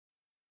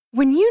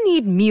When you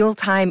need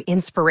mealtime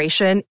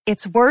inspiration,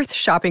 it's worth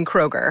shopping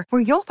Kroger,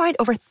 where you'll find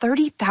over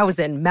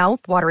 30,000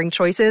 mouth-watering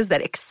choices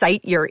that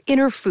excite your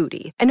inner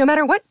foodie. And no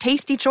matter what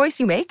tasty choice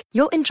you make,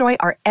 you'll enjoy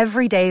our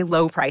everyday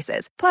low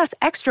prices, plus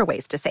extra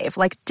ways to save,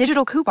 like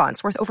digital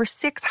coupons worth over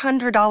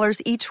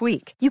 $600 each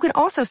week. You can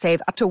also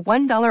save up to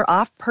 $1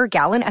 off per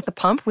gallon at the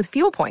pump with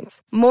fuel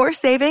points. More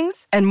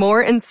savings and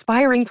more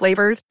inspiring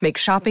flavors make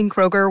shopping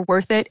Kroger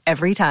worth it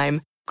every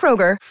time.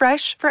 Kroger,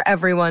 fresh for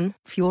everyone.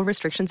 Fuel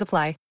restrictions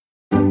apply.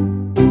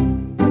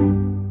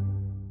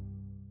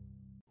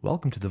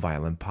 Welcome to the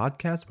Violin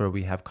Podcast, where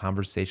we have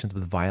conversations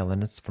with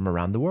violinists from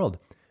around the world.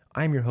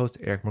 I am your host,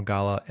 Eric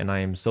Murgala, and I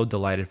am so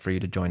delighted for you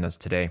to join us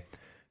today.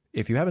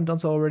 If you haven't done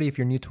so already, if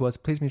you're new to us,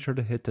 please make sure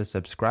to hit the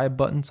subscribe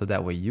button so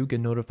that way you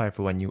get notified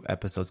for when new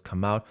episodes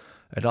come out.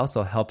 It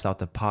also helps out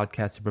the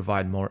podcast to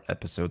provide more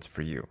episodes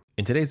for you.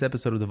 In today's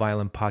episode of the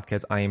Violin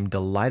Podcast, I am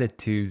delighted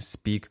to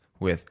speak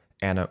with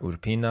Ana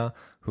Urbina,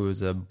 who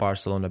is a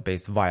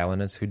Barcelona-based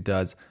violinist who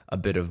does a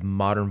bit of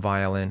modern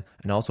violin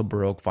and also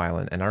Baroque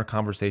violin. And our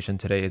conversation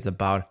today is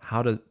about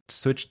how to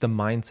switch the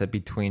mindset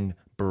between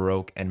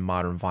Baroque and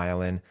modern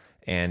violin,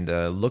 and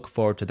look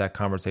forward to that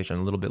conversation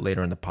a little bit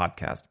later in the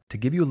podcast. To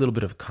give you a little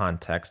bit of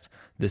context,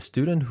 the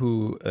student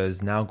who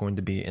is now going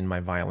to be in my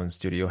violin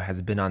studio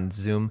has been on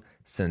Zoom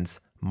since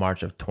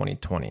March of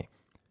 2020.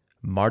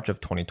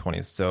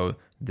 So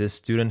this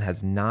student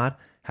has not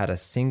had a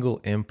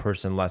single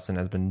in-person lesson,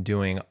 has been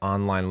doing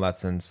online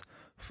lessons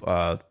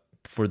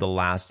for the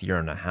last year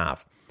and a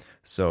half.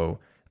 So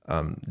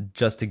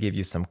just to give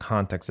you some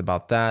context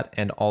about that,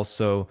 and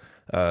also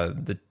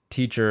the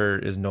teacher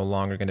is no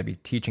longer going to be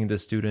teaching the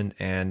student,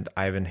 and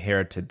I've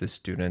inherited this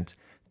student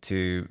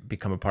to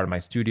become a part of my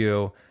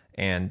studio.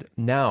 And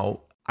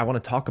now I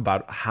want to talk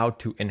about how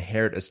to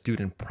inherit a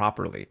student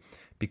properly,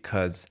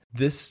 because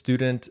this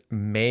student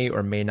may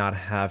or may not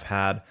have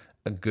had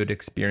a good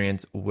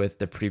experience with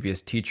the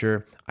previous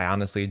teacher. I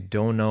honestly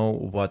don't know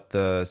what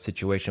the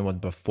situation was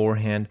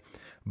beforehand,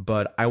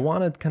 but I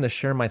want to kind of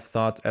share my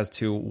thoughts as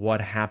to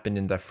what happened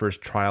in that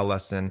first trial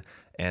lesson,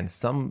 and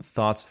some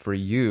thoughts for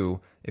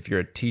you, if you're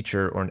a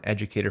teacher or an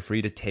educator, for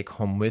you to take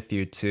home with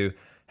you to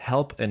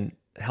help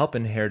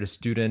inherit a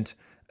student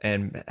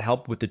and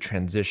help with the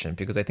transition,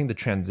 because I think the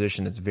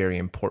transition is very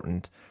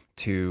important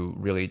to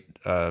really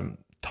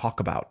talk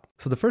about.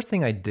 So the first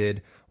thing I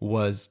did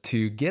was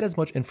to get as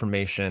much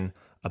information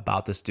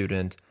about the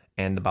student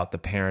and about the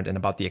parent and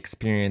about the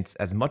experience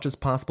as much as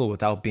possible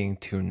without being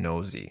too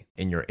nosy.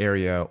 In your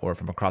area or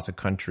from across the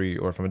country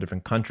or from a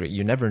different country,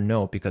 you never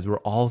know, because we're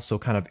all so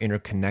kind of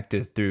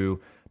interconnected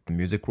through the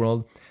music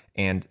world,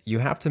 and you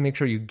have to make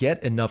sure you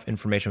get enough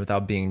information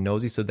without being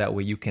nosy, so that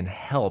way you can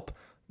help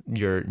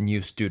your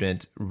new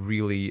student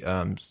really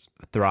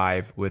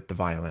thrive with the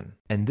violin.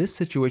 And this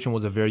situation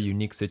was a very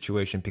unique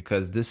situation,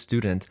 because this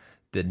student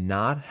did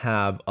not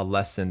have a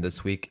lesson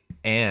this week,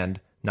 and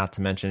not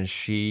to mention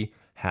she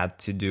had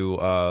to do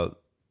a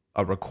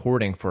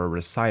recording for a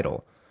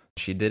recital.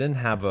 She didn't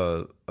have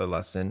a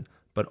lesson,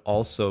 but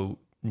also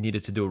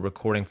needed to do a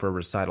recording for a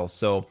recital.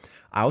 So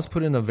I was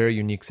put in a very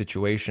unique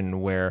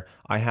situation where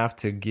I have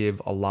to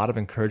give a lot of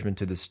encouragement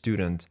to the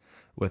student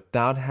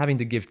without having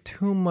to give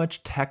too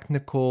much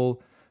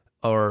technical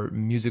or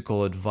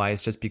musical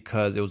advice, just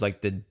because it was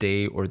like the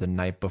day or the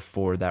night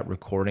before that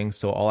recording.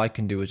 So all I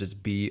can do is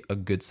just be a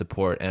good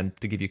support. And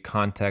to give you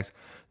context,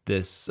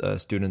 this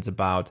student's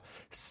about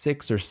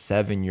 6 or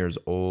 7 years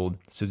old,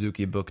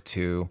 Suzuki Book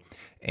 2,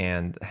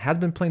 and has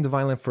been playing the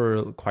violin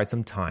for quite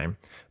some time.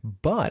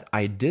 But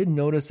I did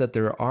notice that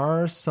there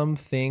are some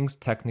things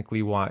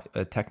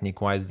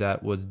technique-wise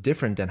that was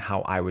different than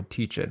how I would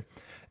teach it.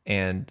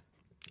 And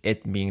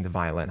it being the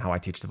violin, how I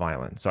teach the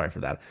violin. Sorry for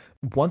that.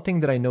 One thing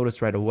that I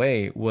noticed right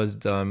away was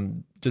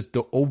just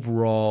the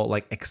overall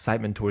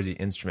excitement towards the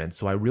instrument.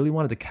 So I really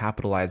wanted to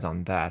capitalize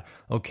on that.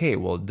 Okay,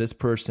 well, this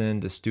person,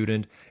 the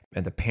student,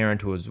 and the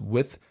parent who was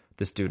with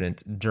the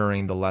student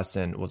during the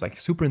lesson was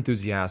super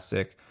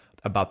enthusiastic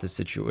about the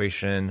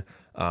situation,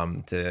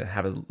 to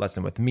have a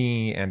lesson with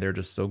me, and they're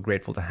just so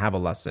grateful to have a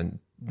lesson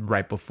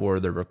right before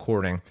the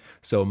recording.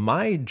 So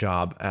my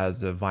job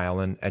as a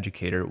violin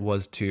educator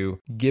was to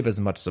give as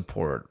much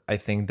support. I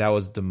think that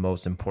was the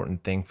most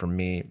important thing for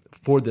me,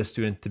 for the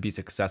student to be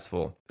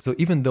successful. So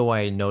even though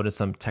I noticed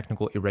some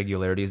technical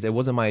irregularities, it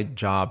wasn't my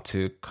job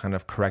to kind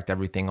of correct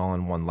everything all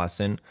in one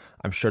lesson.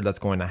 I'm sure that's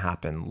going to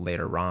happen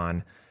later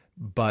on,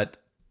 but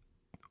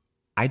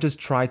I just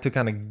tried to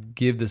kind of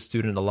give the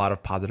student a lot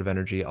of positive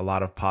energy, a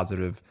lot of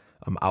positive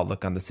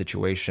outlook on the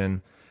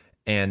situation.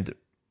 And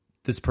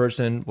this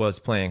person was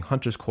playing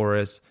Hunter's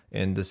Chorus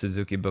in the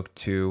Suzuki Book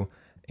 2,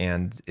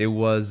 and it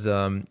was,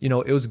 it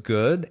was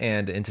good,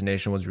 and the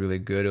intonation was really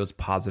good. It was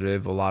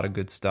positive, a lot of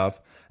good stuff.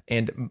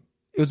 And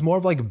it was more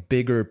of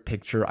bigger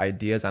picture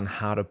ideas on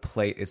how to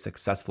play a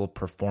successful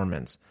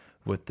performance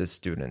with this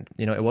student.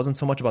 It wasn't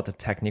so much about the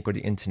technique or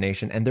the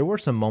intonation. And there were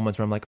some moments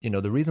where I'm like,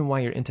 the reason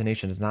why your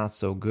intonation is not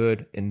so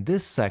good in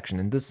this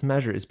section, in this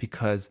measure, is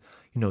because,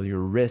 your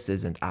wrist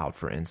isn't out,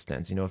 for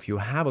instance. If you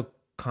have a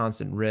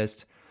constant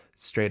wrist,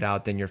 straight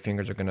out, then your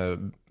fingers are going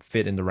to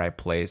fit in the right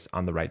place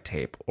on the right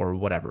tape or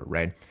whatever,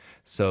 right?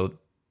 So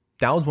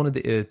that was one of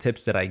the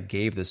tips that I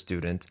gave the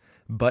student,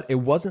 but it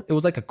was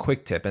like a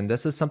quick tip. And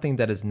this is something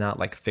that is not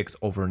like fixed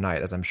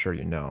overnight, as I'm sure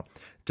you know.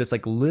 Just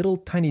like little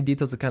tiny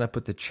details to kind of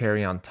put the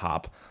cherry on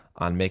top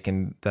on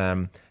making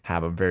them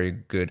have a very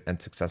good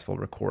and successful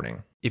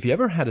recording. If you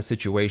ever had a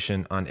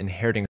situation on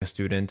inheriting a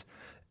student,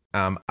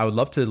 I would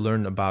love to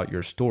learn about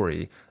your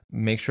story.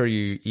 Make sure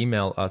you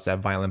email us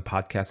at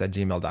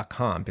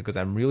violinpodcast@gmail.com, because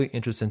I'm really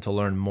interested to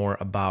learn more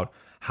about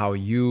how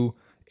you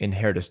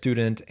inherit a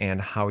student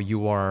and how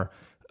you are,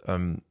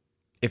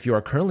 if you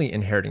are currently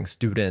inheriting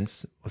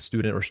students, a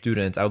student or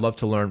students, I would love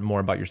to learn more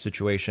about your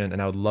situation.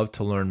 And I would love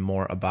to learn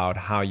more about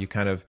how you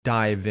kind of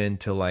dive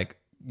into like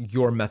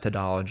your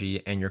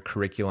methodology and your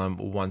curriculum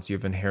once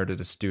you've inherited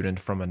a student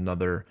from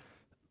another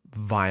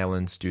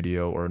violin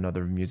studio or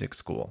another music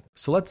school.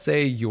 So let's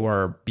say you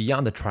are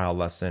beyond the trial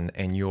lesson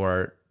and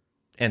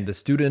the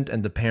student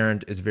and the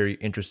parent is very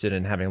interested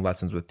in having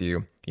lessons with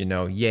you.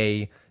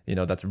 Yay,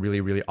 that's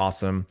really, really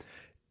awesome.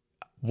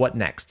 What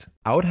next?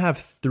 I would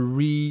have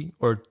two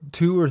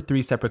or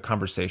three separate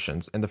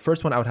conversations. And the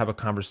first one, I would have a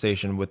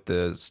conversation with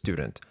the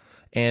student.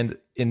 And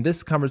in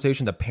this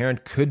conversation, the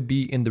parent could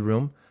be in the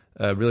room.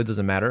 Really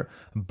doesn't matter.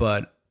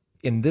 But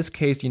in this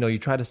case, you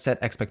try to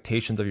set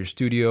expectations of your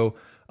studio,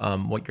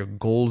 what your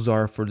goals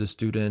are for the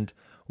student.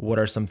 What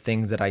are some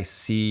things that I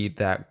see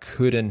that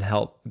could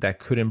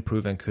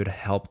improve and could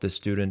help the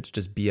student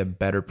just be a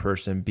better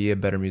person, be a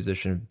better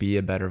musician, be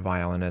a better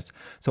violinist.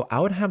 So I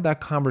would have that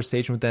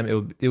conversation with them.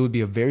 It would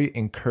be a very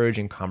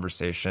encouraging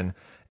conversation.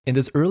 In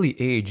this early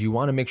age, you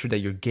want to make sure that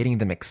you're getting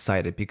them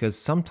excited, because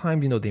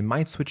sometimes, they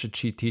might switch a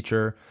cheat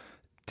teacher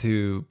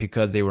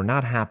because they were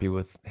not happy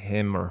with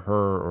him or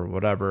her or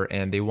whatever,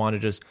 and they want to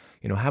just,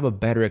 have a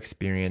better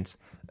experience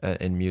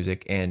in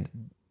music. And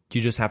you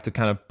just have to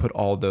kind of put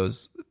all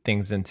those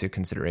things into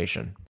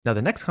consideration. Now,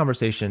 the next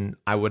conversation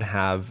I would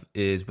have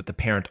is with the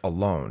parent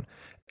alone.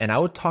 And I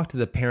would talk to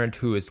the parent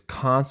who is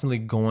constantly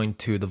going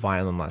to the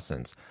violin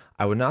lessons.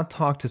 I would not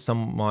talk to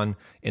someone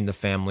in the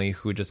family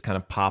who just kind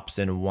of pops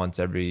in once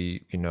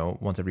every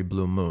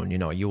blue moon.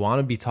 You want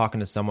to be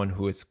talking to someone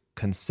who is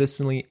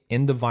consistently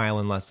in the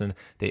violin lesson.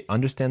 They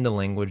understand the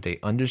language. They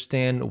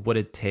understand what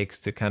it takes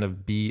to kind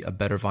of be a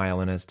better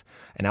violinist.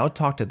 And I would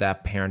talk to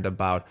that parent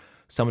about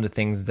some of the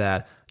things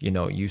that,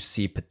 you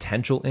see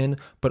potential in,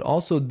 but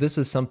also this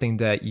is something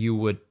that you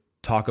would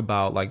talk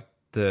about, like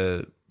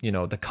the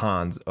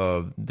cons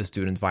of the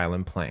student's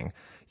violin playing.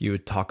 You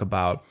would talk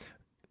about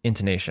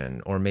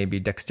intonation, or maybe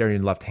dexterity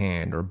in left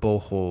hand, or bow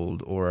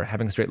hold, or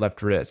having a straight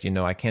left wrist.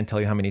 I can't tell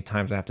you how many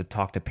times I have to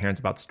talk to parents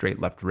about straight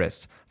left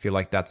wrists. I feel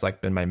like that's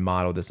like been my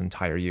motto this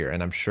entire year.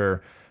 And I'm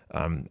sure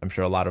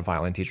a lot of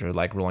violin teachers are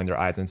like rolling their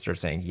eyes and start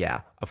saying,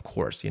 yeah, of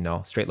course,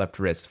 straight left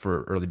wrist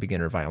for early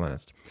beginner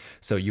violinist.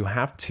 So you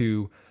have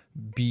to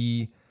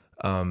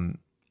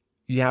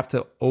you have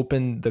to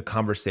open the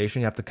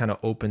conversation. You have to kind of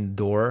open the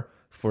door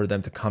for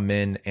them to come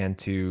in and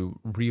to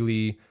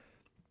really,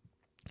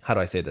 how do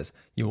I say this?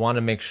 You want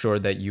to make sure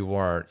that you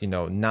are,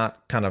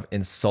 not kind of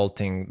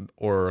insulting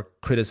or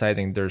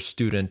criticizing their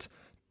student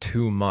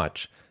too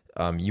much.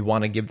 You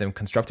want to give them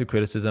constructive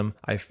criticism.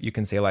 You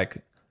can say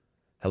like,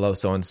 hello,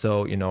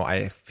 so-and-so,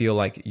 I feel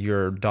like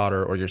your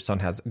daughter or your son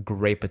has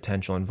great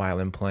potential in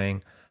violin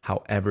playing.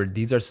 However,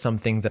 these are some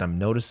things that I'm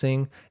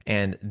noticing,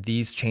 and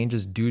these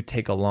changes do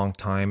take a long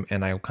time.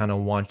 And I kind of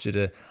want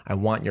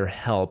your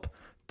help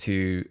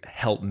to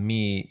help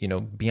me,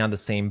 be on the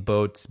same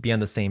boat, be on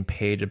the same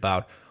page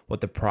about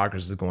what the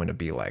progress is going to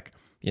be like.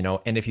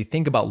 And if you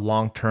think about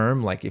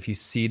long-term, like if you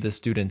see the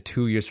student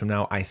 2 years from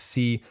now, I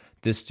see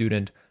this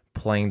student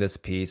playing this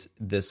piece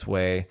this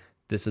way,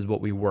 this is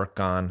what we work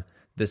on,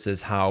 this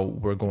is how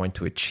we're going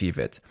to achieve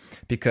it.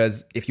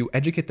 Because if you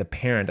educate the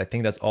parent, I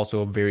think that's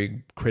also a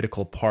very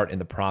critical part in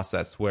the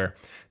process, where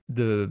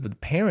the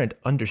parent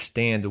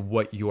understands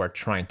what you are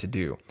trying to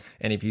do.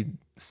 And if you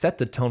set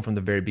the tone from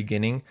the very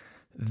beginning,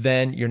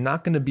 then you're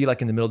not going to be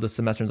like in the middle of the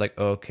semester and it's like,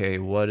 okay,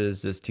 what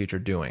is this teacher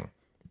doing?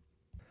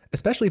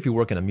 Especially if you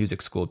work in a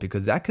music school,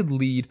 because that could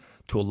lead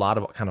to a lot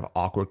of kind of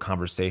awkward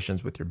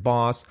conversations with your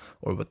boss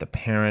or with the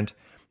parent.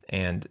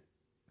 And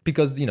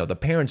because, the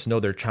parents know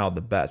their child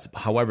the best.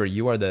 However,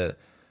 you are the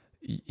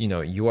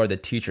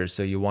teacher.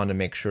 So you want to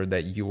make sure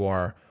that you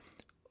are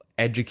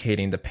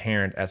educating the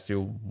parent as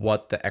to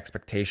what the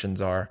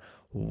expectations are,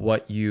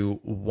 what you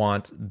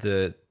want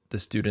the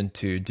student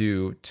to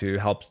do to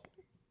help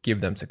give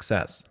them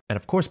success. And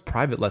of course,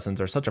 private lessons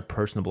are such a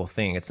personable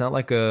thing. It's not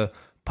like a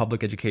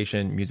public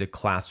education music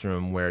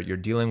classroom where you're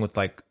dealing with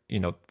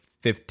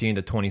 15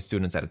 to 20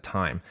 students at a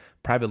time.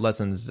 Private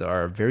lessons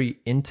are a very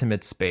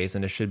intimate space,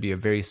 and it should be a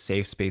very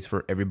safe space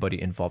for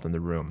everybody involved in the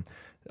room.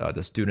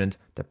 The student,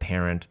 the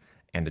parent,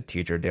 and the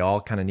teacher, they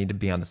all kind of need to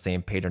be on the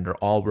same page, and they're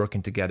all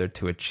working together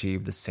to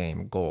achieve the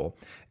same goal.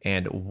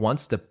 And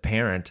once the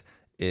parent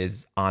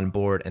is on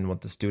board and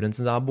once the student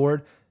is on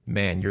board,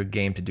 man, you're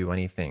game to do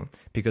anything.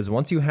 Because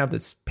once you have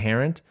this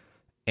parent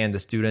and the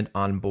student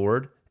on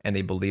board and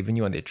they believe in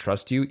you and they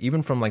trust you,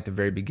 even from the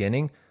very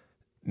beginning,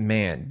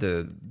 man,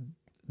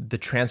 the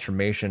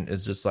transformation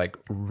is just like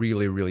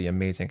really, really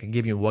amazing. I can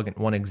give you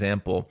one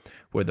example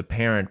where the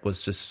parent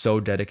was just so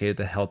dedicated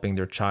to helping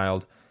their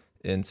child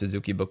in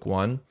Suzuki Book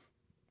One,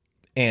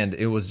 and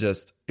it was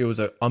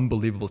an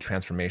unbelievable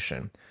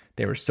transformation.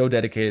 They were so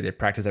dedicated, they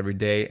practiced every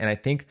day. And I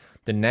think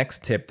the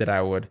next tip that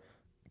I would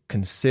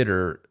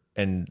consider,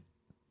 and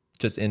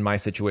just in my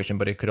situation,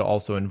 but it could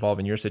also involve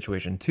in your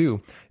situation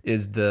too,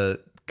 is the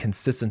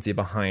consistency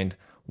behind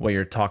what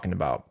you're talking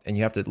about. And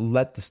you have to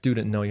let the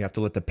student know, you have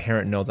to let the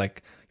parent know,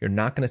 like, you're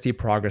not going to see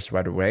progress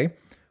right away,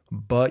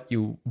 but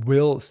you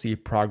will see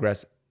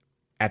progress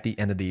at the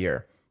end of the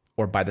year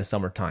or by the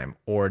summertime,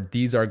 or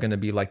these are going to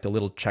be like the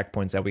little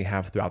checkpoints that we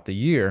have throughout the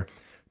year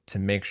to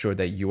make sure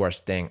that you are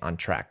staying on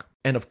track.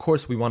 And of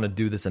course, we want to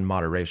do this in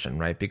moderation,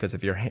 right? Because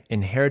if you're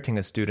inheriting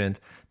a student,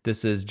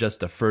 this is just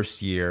the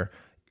first year,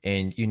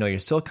 and you're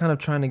still kind of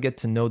trying to get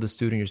to know the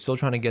student, you're still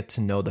trying to get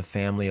to know the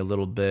family a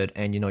little bit,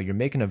 and you're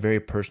making a very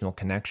personal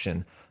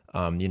connection.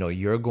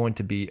 You're going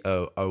to be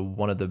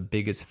one of the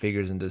biggest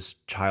figures in this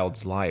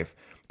child's life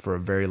for a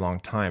very long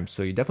time,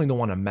 so you definitely don't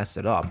want to mess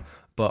it up.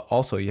 But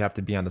also, you have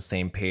to be on the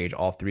same page,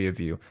 all three of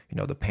you.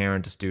 The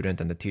parent, the student,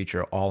 and the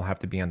teacher all have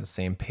to be on the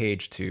same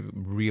page to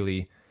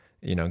really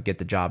get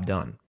the job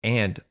done.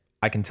 And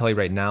I can tell you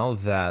right now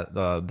that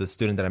the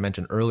student that I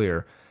mentioned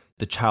earlier,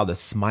 the child is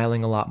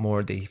smiling a lot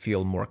more. They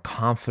feel more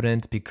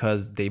confident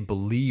because they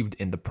believed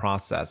in the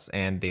process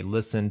and they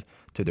listened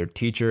to their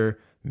teacher.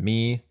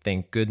 Me,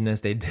 thank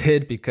goodness they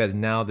did, because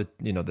now that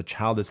the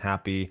child is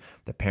happy,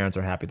 the parents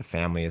are happy, the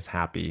family is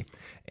happy.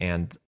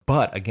 And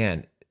but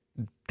again,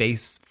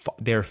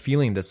 they're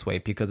feeling this way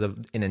because of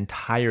an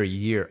entire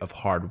year of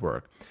hard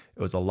work.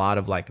 It was a lot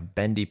of like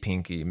bendy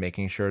pinky,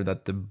 making sure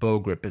that the bow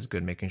grip is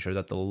good, making sure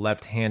that the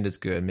left hand is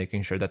good,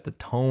 making sure that the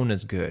tone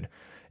is good.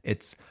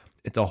 It's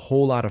a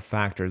whole lot of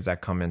factors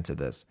that come into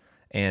this.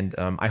 And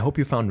I hope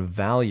you found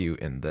value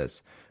in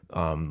this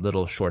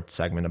little short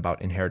segment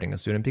about inheriting a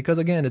student, because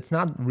again, it's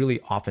not really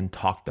often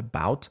talked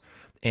about.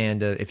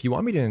 And if you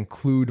want me to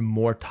include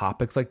more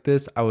topics like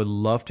this, I would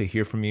love to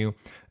hear from you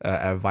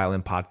at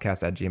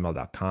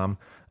violinpodcast@gmail.com,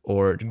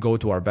 or go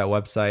to our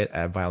website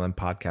at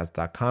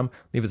violinpodcast.com.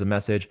 Leave us a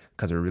message,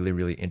 because we're really,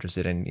 really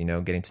interested in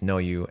getting to know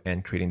you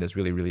and creating this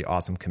really, really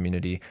awesome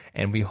community.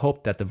 And we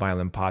hope that the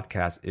Violin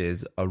Podcast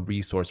is a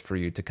resource for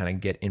you to kind of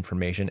get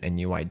information and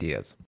new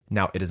ideas.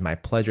 Now, it is my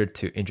pleasure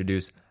to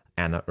introduce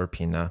Anna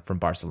Urpina from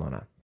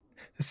Barcelona.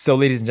 So,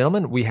 ladies and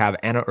gentlemen, we have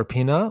Anna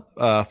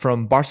Urpina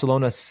from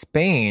Barcelona,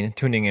 Spain,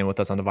 tuning in with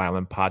us on the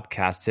Violin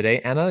Podcast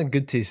today. Anna,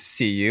 good to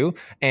see you.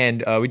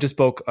 And we just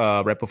spoke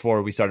right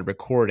before we started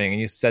recording,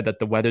 and you said that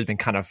the weather's been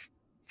kind of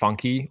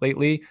funky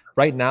lately.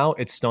 Right now,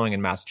 it's snowing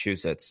in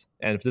Massachusetts.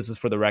 And if this is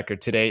for the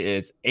record, today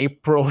is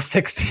April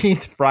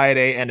 16th,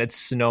 Friday, and it's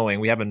snowing.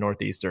 We have a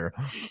northeaster.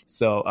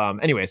 So,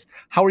 anyways,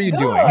 how are you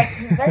doing?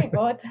 Very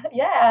good.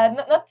 Yeah,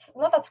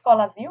 not as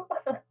cold as you.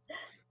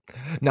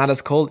 Not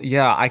as cold.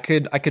 Yeah, I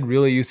could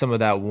really use some of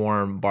that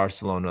warm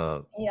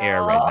Barcelona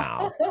air right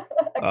now.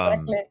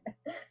 Exactly.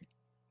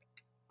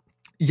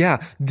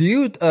 Yeah. Do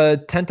you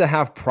tend to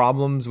have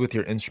problems with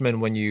your instrument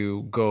when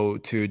you go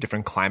to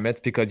different climates?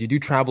 Because you do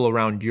travel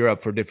around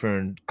Europe for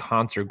different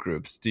concert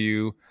groups. Do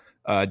you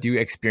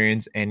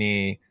experience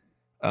any?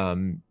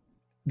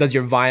 Does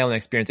your violin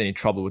experience any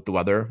trouble with the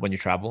weather when you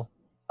travel?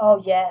 Oh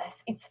yes,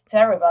 it's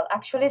terrible.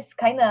 Actually, it's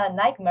kind of a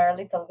nightmare a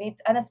little bit,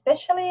 and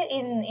especially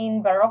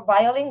in baroque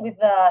violin with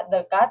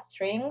the gut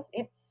strings.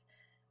 It's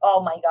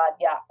oh my god,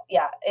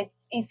 yeah. It's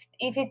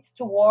if it's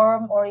too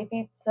warm or if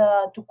it's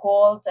too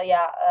cold, they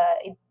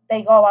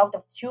go out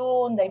of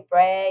tune, they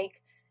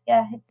break.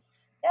 Yeah,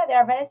 they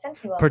are very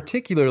sensitive.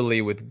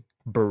 Particularly with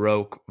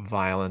Baroque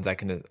violins, I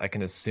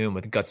can assume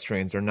with gut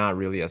strings, they're not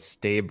really as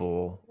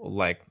stable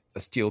like a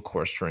steel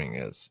core string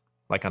is,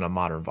 like on a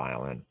modern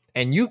violin.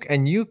 And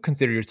you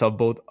consider yourself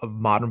both a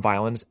modern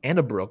violinist and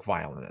a Baroque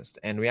violinist.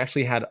 And we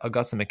actually had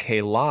Augusta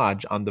McKay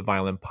Lodge on the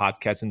Violin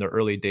Podcast in the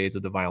early days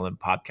of the Violin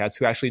Podcast,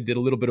 who actually did a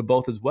little bit of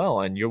both as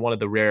well. And you're one of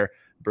the rare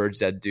birds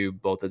that do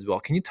both as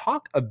well. Can you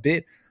talk a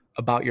bit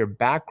about your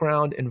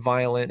background in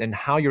violin and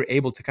how you're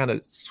able to kind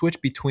of switch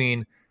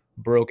between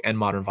Baroque and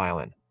modern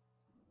violin?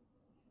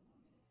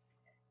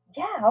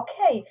 Yeah,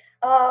 okay.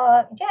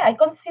 I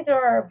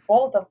consider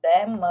both of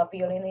them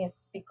violinists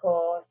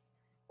because,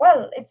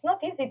 well, it's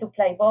not easy to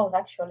play both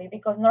actually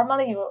because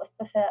normally you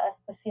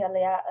specialize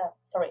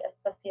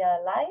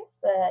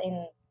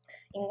in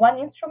one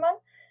instrument,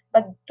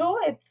 but two,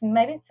 it's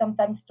maybe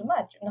sometimes too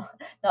much. No,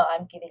 no,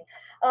 I'm kidding.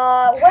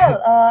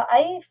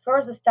 I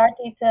first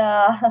started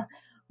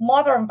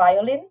modern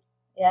violin.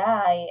 Yeah,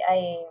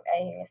 I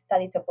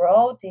studied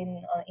abroad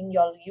in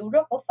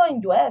Europe, also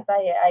in US.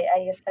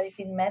 I studied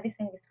in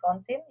Madison,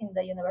 Wisconsin, in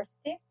the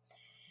university,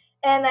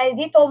 and I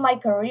did all my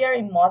career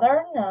in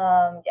modern.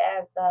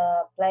 Yes,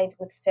 played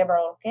with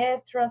several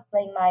orchestras,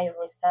 playing my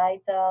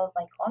recitals,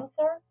 my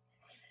concerts,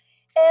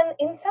 and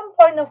in some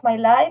point of my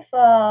life,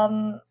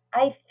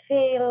 I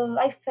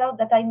felt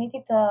that I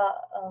needed a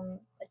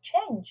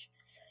change,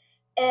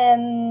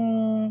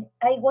 and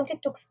I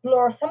wanted to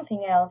explore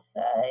something else.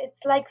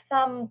 It's like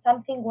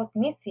something was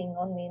missing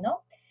on me,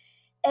 no?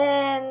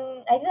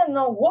 And I didn't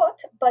know what,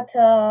 but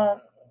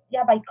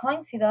yeah, by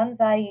coincidence,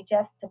 I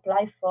just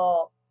applied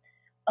for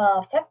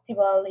a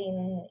festival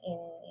in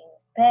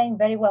Spain,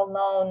 very well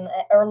known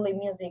early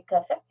music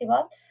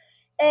festival.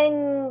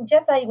 And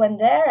just I went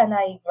there and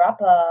I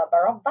grabbed a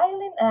baroque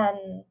violin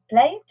and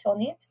played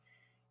on it.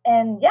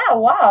 And yeah,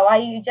 wow,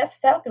 I just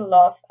felt in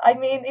love. I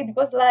mean, it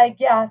was like,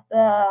 yes,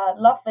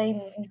 love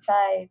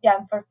inside, yeah,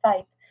 in first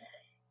sight.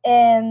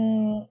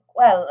 And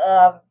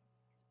well,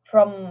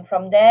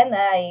 from then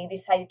I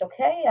decided,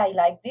 okay, I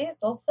like this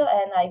also,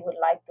 and I would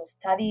like to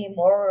study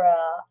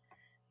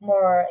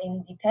more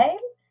in detail.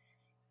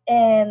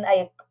 And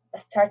I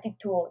started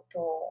to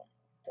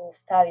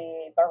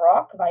study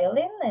Baroque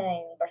violin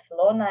in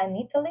Barcelona and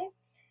Italy.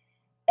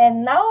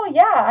 And now,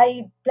 yeah,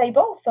 I play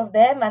both of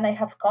them, and I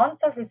have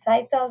concert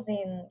recitals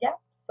in, yeah,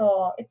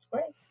 so it's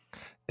great.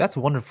 That's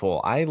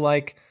wonderful. I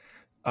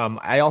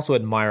also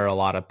admire a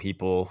lot of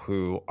people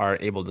who are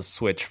able to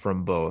switch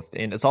from both.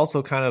 And it's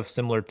also kind of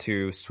similar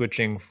to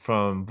switching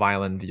from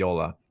violin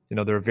viola.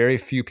 There are very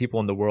few people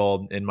in the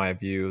world, in my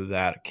view,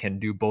 that can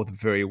do both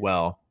very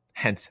well.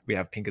 Hence, we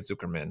have Pinka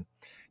Zuckerman.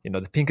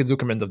 The Pinka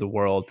Zuckermans of the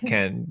world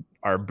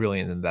are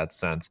brilliant in that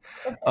sense.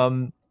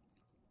 Um,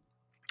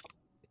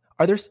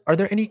 are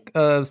there any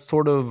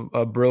sort of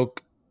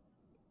Baroque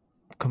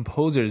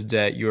composers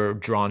that you're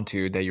drawn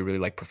to that you really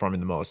like performing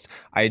the most?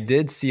 I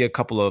did see a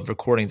couple of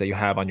recordings that you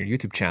have on your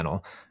YouTube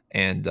channel,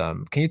 and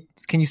can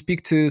you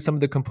speak to some of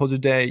the composers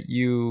that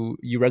you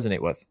resonate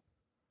with?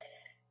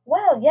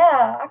 Well,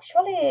 yeah,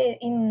 actually,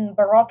 in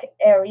Baroque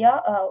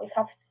area, we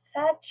have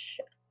such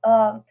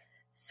um,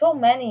 so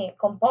many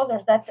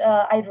composers that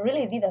I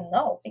really didn't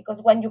know, because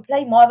when you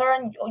play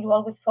modern, you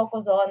always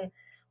focus on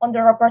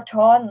the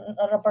repertoire,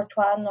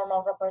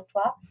 normal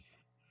repertoire.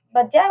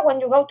 But yeah, when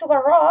you go to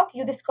Baroque,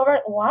 you discover,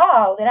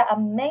 wow, there are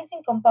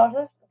amazing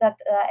composers that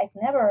I've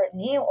never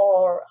knew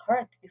or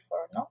heard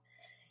before, no?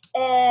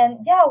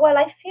 And yeah, well,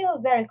 I feel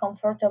very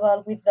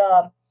comfortable with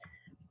the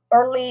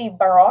early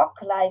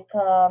Baroque, like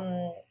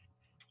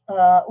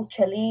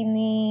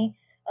Uccellini,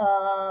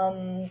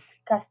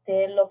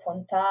 Castello,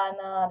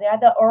 Fontana. They are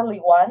the early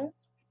ones,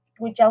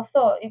 which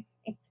also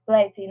it's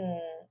played in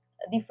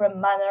a different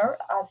manner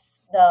as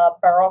the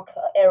Baroque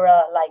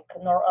era, like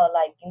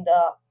in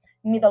the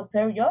middle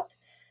period.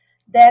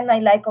 Then I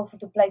like also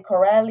to play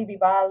Corelli,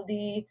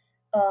 Vivaldi,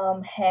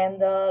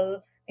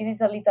 Handel. It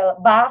is a little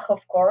Bach,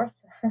 of course.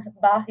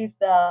 Bach is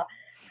the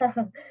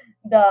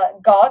the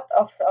god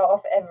of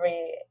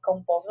every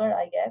composer,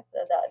 I guess,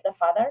 the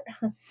father.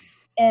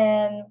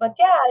 And but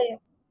yeah,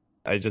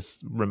 I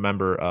just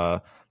remember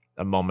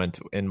a moment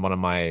in one of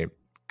my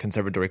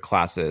conservatory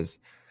classes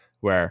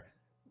where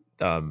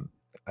um,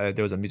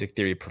 there was a music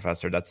theory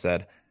professor that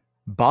said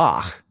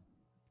Bach,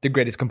 the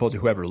greatest composer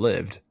who ever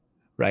lived,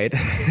 right?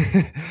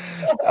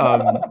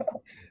 um,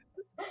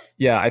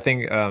 yeah, I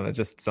think it's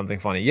just something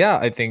funny. Yeah,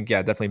 I think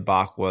definitely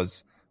Bach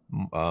was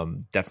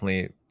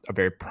definitely a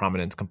very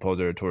prominent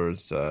composer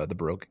towards the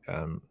Baroque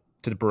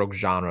to the Baroque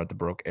genre, the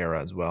Baroque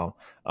era as well.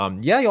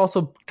 Yeah, you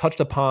also touched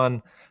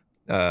upon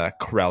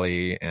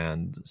Corelli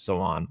and so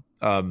on.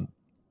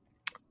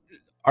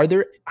 Are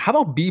there? How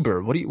about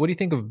Bieber? What do you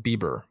think of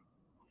Bieber?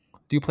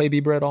 Do you play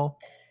Bieber at all?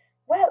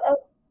 well,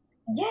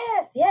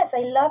 yes, yes,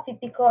 I love it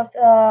because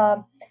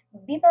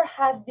Bieber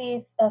has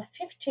these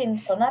 15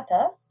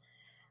 sonatas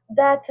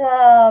that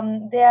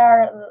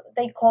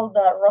they call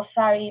the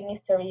Rosary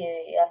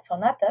Mystery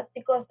Sonatas,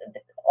 because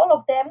all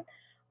of them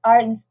are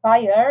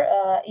inspired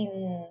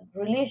in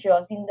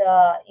religious in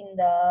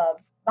the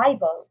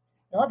Bible.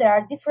 No, there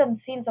are different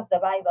scenes of the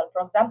Bible.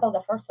 For example,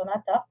 the first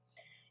sonata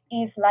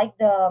is like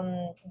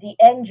the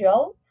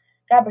angel,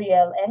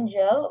 Gabriel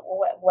angel,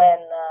 when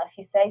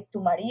he says to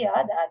Maria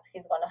that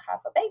he's gonna have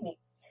a baby.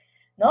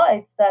 No,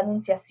 it's the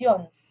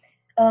Annunciación.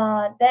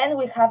 Then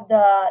we have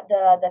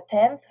the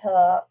tenth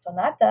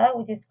sonata,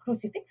 which is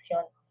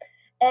Crucifixion,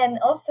 and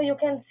also you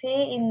can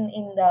see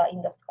in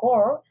the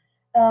score,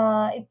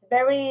 it's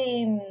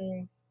very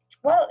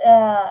well.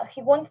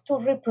 He wants to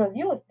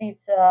reproduce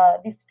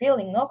this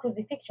feeling, no,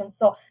 crucifixion.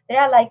 So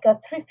there are like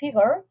three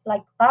figures,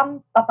 like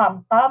pam, pa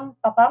pam, pam,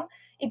 pa pam.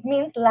 It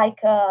means like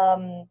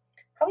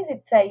how is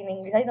it say in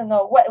English? I don't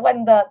know.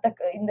 When the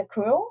in the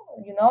crew,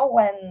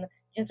 when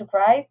Jesus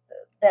Christ,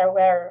 there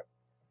were,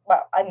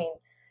 well, I mean,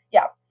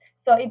 yeah.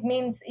 So it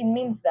means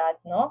that,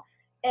 no,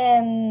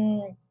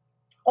 and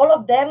all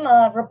of them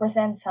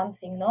represent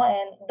something, no.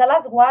 And the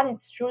last one,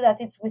 it's true that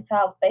it's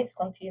without bass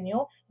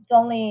continue.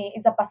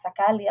 It's a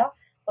passacaglia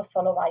for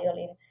solo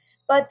violin.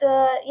 But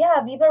yeah,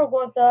 Bieber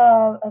was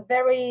a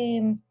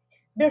very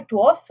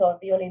virtuoso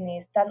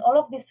violinist, and all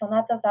of these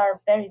sonatas are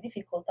very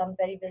difficult and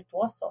very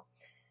virtuoso.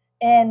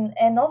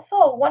 And also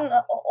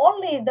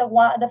only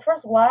the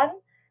first one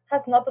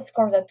has not a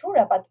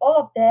scordatura, but all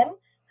of them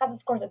has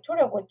a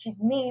scordatura, which it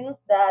means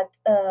that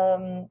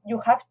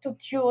you have to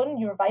tune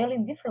your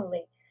violin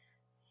differently.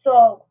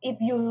 So if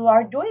you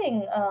are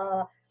doing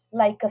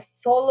like a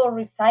solo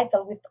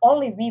recital with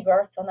only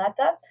viver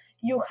sonatas,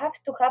 you have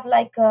to have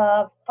like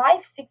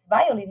five, six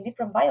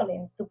different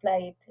violins to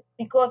play it,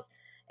 because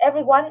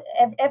every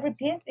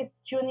piece is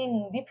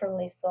tuning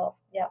differently. So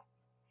yeah,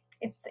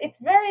 it's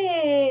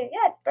very,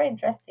 yeah, it's very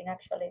interesting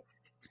actually.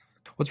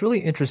 What's really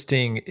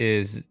interesting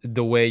is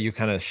the way you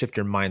kind of shift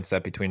your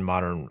mindset between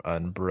modern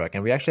and Baroque.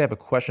 And we actually have a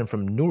question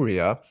from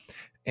Nuria,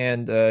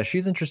 and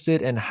she's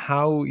interested in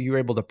how you're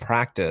able to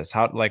practice.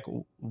 How, like,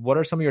 what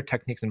are some of your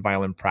techniques in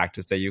violin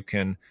practice that you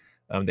can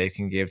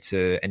give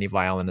to any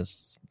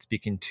violinist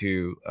speaking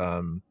to,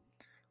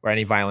 or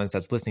any violinist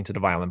that's listening to the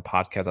violin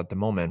podcast at the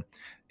moment?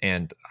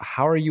 And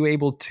how are you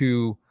able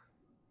to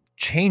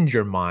change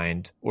your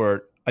mind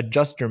or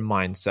adjust your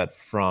mindset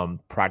from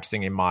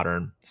practicing a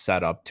modern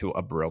setup to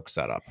a Baroque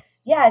setup?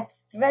 Yeah,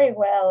 it's very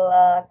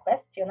well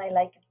question. I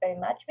like it very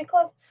much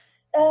because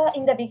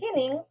in the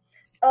beginning,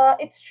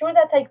 it's true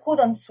that I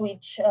couldn't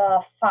switch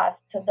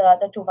fast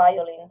the two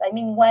violins. I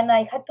mean, when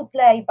I had to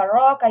play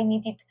Baroque, I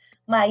needed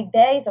my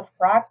days of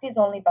practice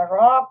only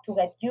Baroque to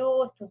get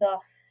used to the,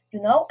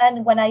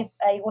 And when I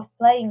was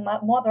playing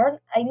modern,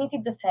 I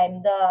needed the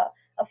same, the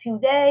a few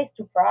days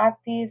to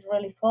practice,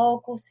 really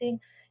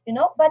focusing,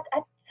 But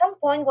at some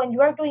point, when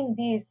you are doing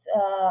this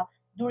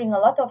during a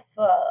lot of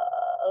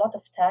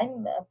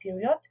time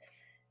period,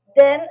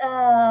 then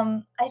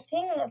I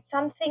think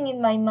something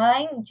in my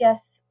mind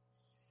just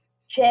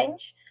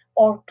change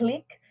or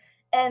click,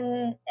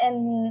 and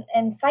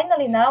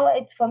finally now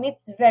it's for me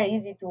it's very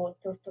easy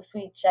to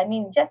switch. I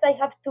mean, just I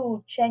have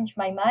to change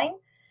my mind,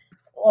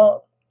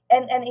 or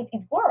and it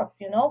works,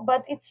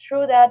 But it's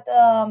true that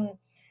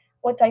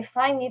what I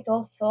find it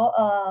also,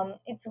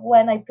 it's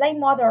when I play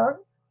modern,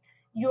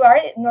 you are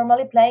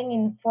normally playing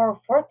in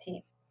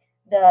 440,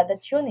 the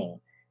tuning.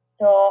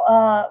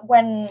 So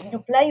when you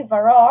play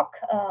Baroque,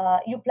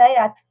 you play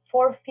at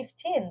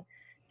 415.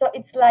 So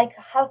it's like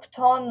half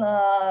tone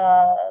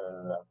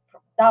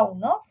down,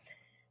 no?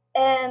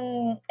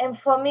 And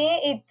for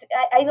me,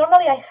 I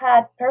normally I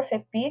had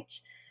perfect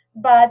pitch,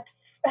 but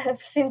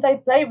since I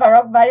play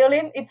Baroque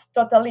violin, it's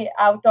totally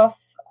out of.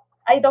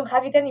 I don't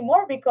have it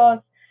anymore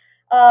because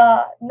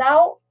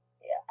now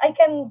I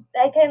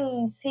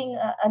can sing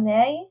an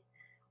A,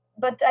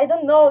 but I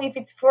don't know if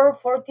it's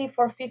 440,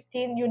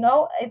 415,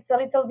 it's a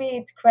little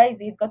bit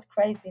crazy. It got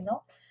crazy,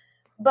 no?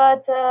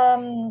 But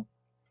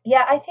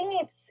yeah, I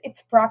think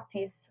it's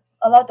practice,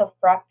 a lot of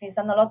practice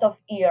and a lot of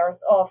years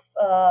of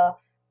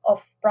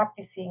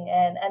practicing,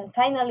 and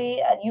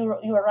finally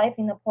you arrive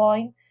in a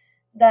point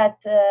that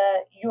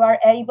you are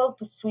able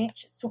to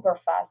switch super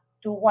fast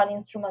to one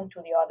instrument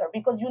to the other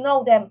because you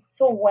know them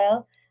so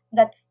well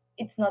that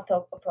it's not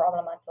a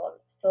problem at all.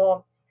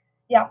 So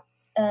yeah,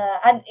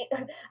 and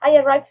I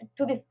arrived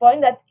to this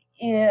point that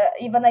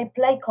even I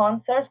play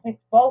concerts with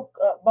both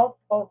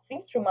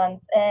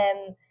instruments,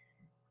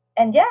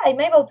 and yeah, I'm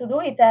able to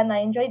do it, and I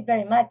enjoy it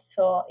very much.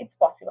 So it's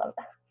possible.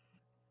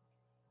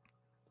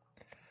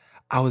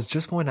 I was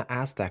just going to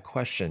ask that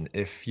question.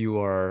 If you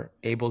are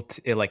able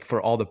to, like,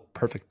 for all the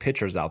perfect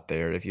pitchers out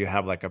there, if you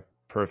have like a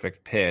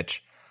perfect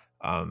pitch,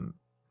 um,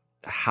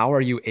 how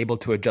are you able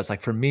to adjust?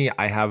 Like for me,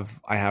 I have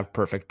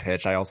perfect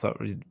pitch. I also,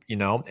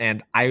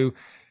 and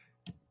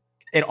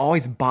it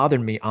always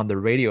bothered me on the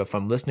radio if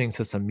I'm listening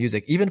to some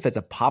music, even if it's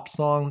a pop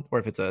song or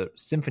if it's a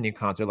symphony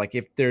concert, like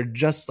if they're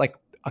just like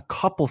a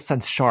couple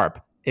cents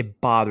sharp,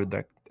 it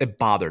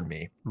bothered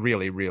me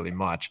really, really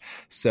much.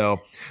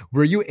 So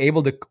were you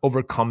able to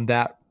overcome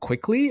that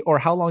quickly, or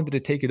how long did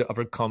it take you to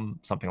overcome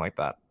something like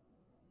that?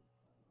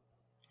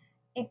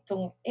 It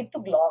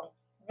took long,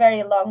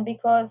 very long,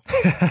 because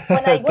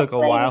when I It was took a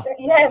playing, while.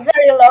 yeah,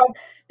 very long,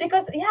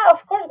 because yeah,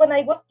 of course, when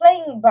I was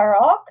playing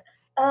Baroque,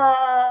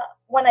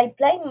 when I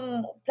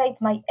played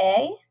my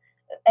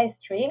A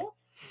string,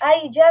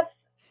 I just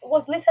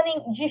was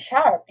listening G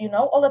sharp,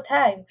 all the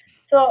time.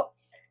 So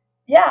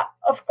yeah,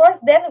 of course,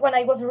 then when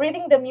I was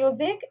reading the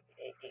music,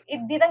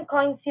 it didn't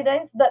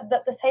coincidence that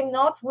the same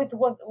notes with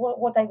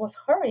what I was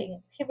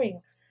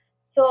hearing.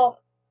 So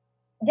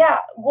yeah,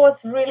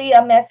 was really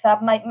a mess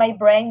up. My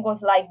brain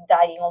was like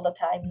dying all the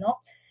time, no?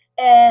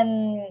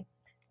 And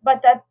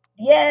but at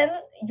the end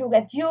you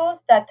get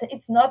used that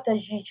it's not a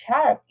G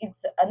sharp,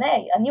 it's an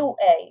A, a new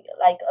A,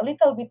 like a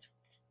little bit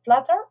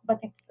flatter, but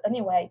it's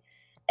anyway.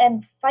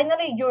 And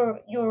finally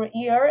your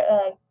ear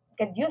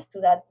get used to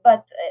that.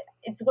 But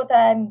it's what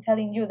I'm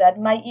telling you, that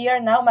my ear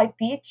now, my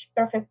pitch,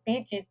 perfect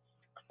pitch,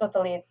 it's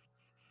totally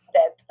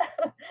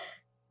dead.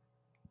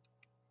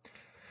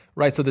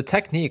 Right. So the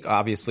technique,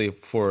 obviously,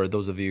 for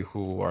those of you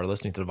who are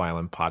listening to the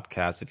Violin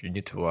Podcast, if you're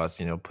new to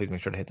us, please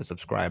make sure to hit the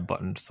subscribe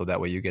button so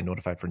that way you get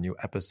notified for new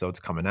episodes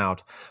coming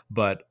out.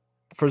 But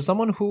for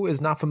someone who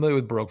is not familiar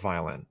with Baroque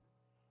violin,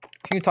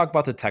 can you talk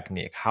about the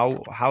technique?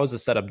 How is the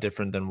setup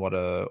different than what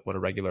a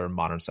regular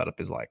modern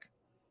setup is like?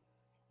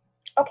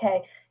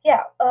 Okay,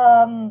 yeah.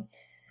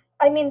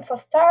 I mean, for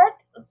start,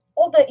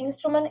 all the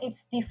instrument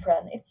it's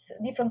different. It's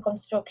different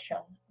construction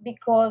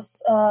because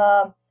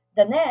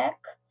the neck,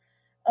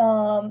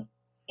 um,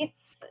 it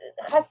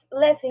has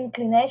less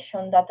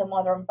inclination than a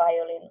modern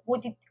violin,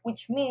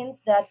 which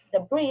means that the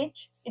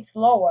bridge is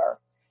lower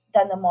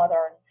than the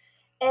modern,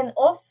 and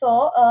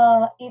also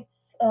it's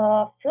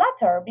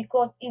flatter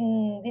because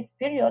in this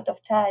period of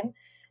time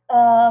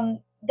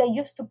they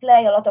used to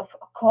play a lot of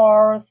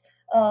chords,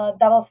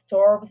 double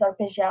stops,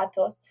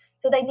 arpeggiatos.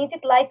 So they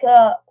needed like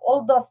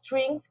all the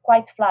strings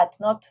quite flat,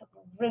 not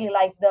really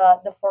like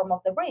the form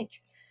of the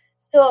bridge.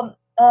 So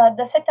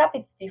the setup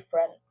is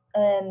different.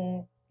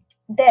 And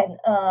then,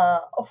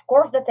 of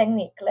course, the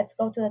technique. Let's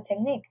go to the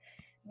technique,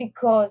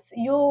 because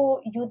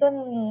you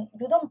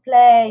don't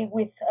play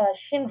with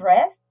shin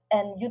rest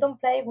and you don't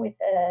play with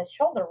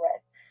shoulder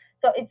rest.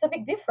 So it's a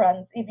big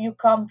difference if you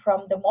come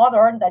from the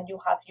modern that you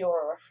have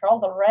your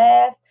shoulder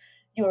rest,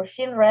 your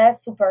shin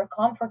rest, super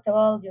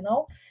comfortable,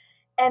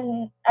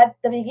 and at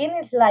the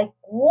beginning it's like,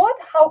 what,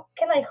 how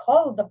can I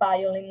hold the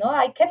violin? No,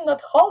 I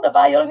cannot hold the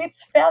violin,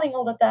 it's failing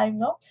all the time.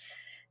 No,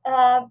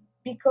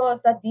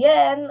 because at the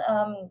end,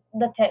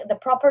 the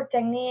proper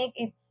technique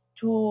is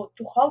to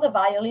hold the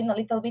violin a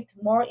little bit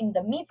more in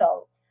the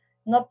middle,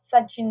 not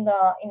such in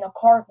a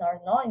corner,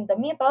 no, in the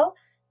middle.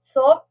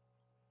 So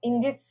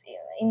in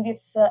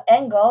this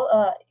angle,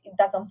 it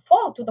doesn't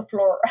fall to the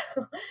floor.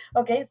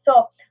 Okay,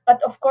 so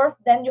but of course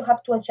then you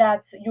have to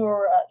adjust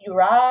your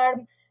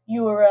arm,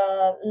 your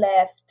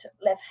left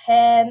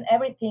hand,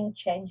 everything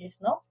changes,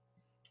 no.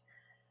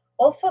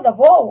 Also the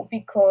bow,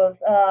 because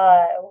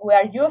we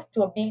are used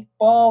to a big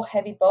bow,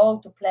 heavy bow,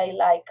 to play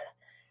like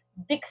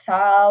big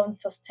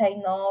sounds,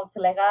 sustain notes,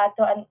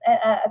 legato, and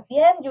at the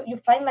end you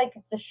find like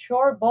it's a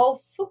short bow,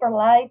 super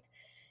light,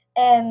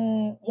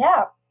 and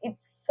yeah,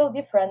 it's so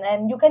different,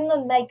 and you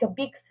cannot make a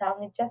big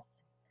sound. It's just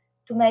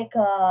to make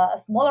a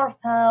smaller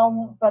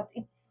sound, but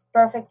it's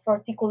perfect for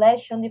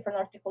articulation, different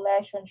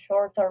articulation,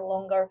 shorter,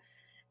 longer.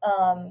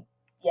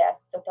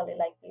 Yes, totally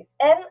like this.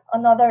 And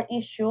another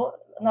issue,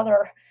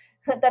 another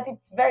that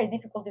it's very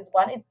difficult, this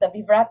one, it's the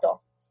vibrato,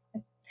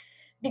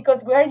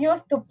 because we're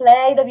used to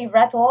play the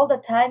vibrato all the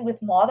time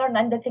with modern,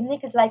 and the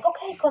technique is like,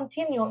 okay,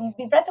 continue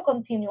vibrato,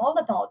 continue all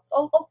the notes,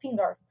 all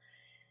fingers.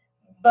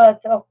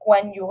 But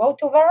when you go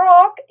to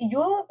Baroque,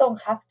 you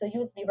don't have to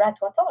use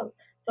vibrato at all.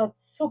 So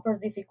it's super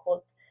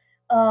difficult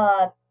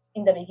uh,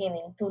 in the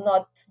beginning to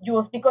not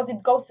use, because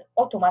it goes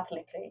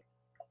automatically.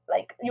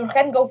 Like your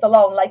hand goes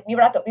alone, like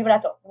vibrato,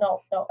 vibrato.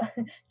 No, no.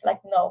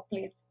 Like, no,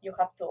 please, you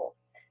have to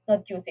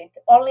not use it.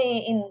 Only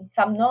in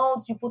some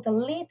notes you put a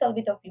little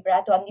bit of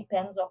vibrato, and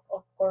depends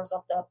of course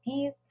of the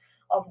piece,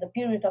 of the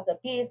period of the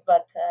piece,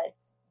 but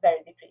it's very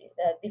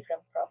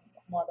different from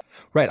modern.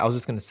 Right. I was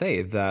just going to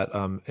say that,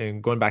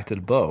 and going back to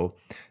the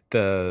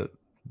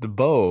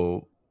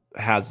bow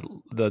has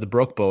the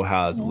Baroque bow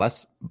has Mhm.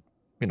 less,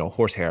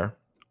 horsehair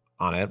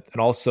on it,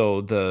 and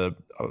also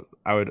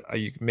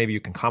maybe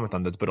you can comment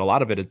on this, but a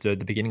lot of it is the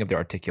beginning of the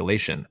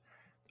articulation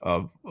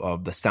of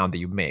the sound that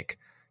you make.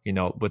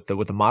 With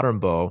the modern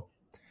bow,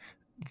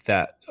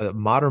 that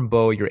modern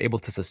bow, you're able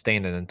to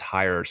sustain an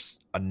entire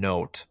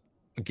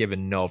a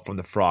given note from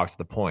the frog to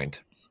the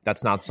point.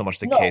 That's not so much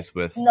the No, case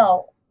with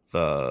no,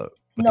 the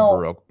no.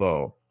 Baroque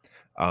bow.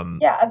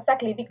 Yeah,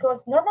 exactly.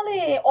 Because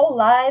normally all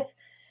life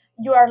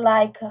you are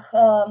like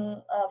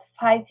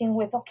fighting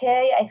with,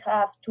 okay, I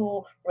have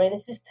to really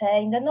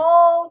sustain the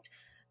note.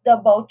 The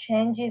bow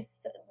changes.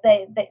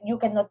 You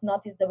cannot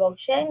notice the bow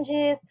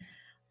changes.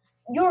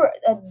 Your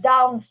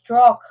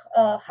downstroke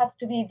has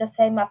to be the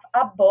same as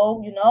up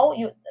bow.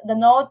 The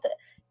note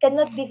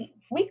cannot be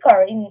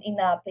weaker in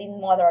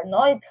modern.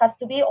 No, it has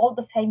to be all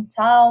the same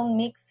sound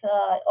mix,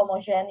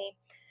 homogeneous.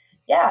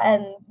 Yeah,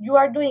 and you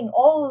are doing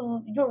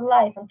all your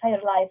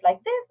entire life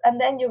like this, and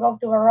then you go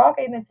to a rock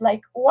and it's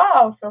like,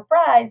 wow,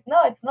 surprise.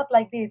 No, it's not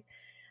like this.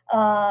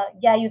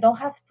 Yeah, you don't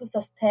have to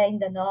sustain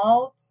the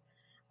notes.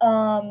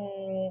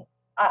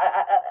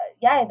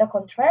 Yeah, the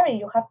contrary,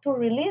 you have to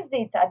release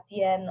it at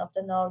the end of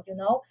the note.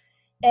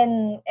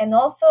 And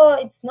also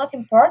it's not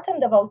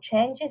important about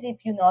changes,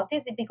 if you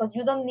notice it, because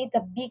you don't need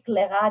a big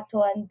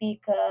legato and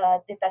big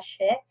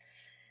détaché.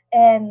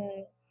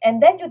 And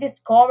then you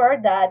discover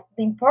that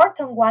the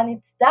important one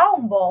is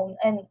down bone,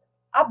 and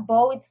up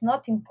bow it's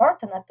not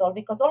important at all,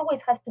 because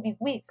always has to be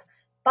weak.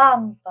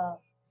 Pam pam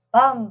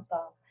pam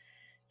pam.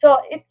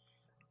 So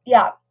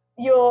yeah,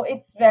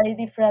 it's very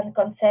different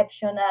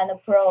conception and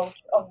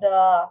approach of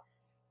the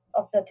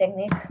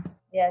technique.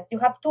 Yes, you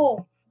have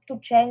to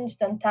change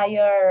the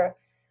entire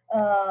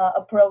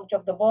approach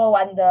of the bow,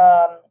 and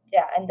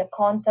the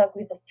contact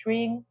with the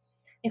string,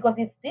 because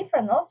it's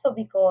different also,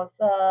 because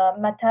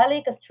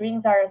metallic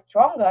strings are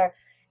stronger,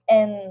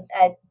 and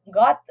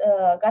gut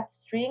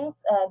strings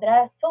they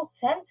are so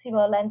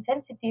sensible and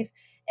sensitive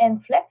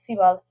and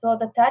flexible, so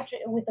the touch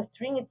with the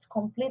string it's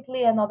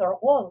completely another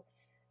world.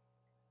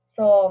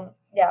 So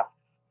yeah,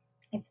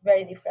 it's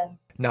very different.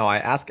 Now, I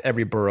ask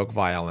every Baroque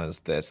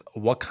violinist this: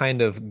 what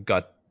kind of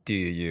gut do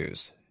you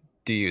use?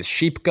 Do you use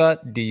sheep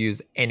gut? Do you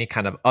use any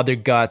kind of other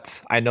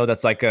gut? I know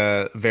that's like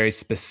a very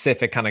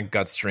specific kind of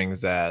gut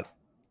strings that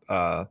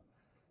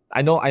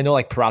I know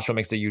like Paracho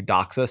makes the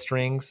Eudoxa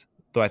strings,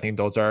 though I think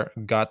those are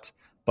gut.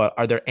 but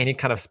are there any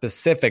kind of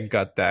specific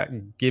gut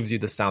that gives you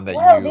the sound that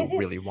Well, you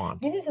really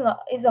want? this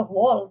is a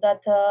wall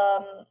that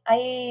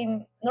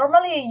I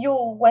normally you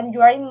when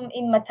you are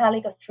in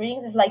metallic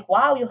strings, it's like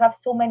wow, you have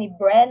so many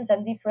brands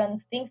and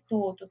different things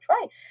to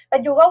try.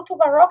 But you go to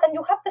Baroque and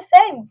you have the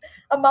same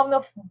amount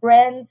of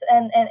brands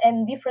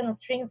and different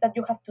strings that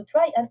you have to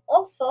try. And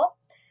also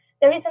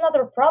there is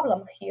another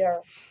problem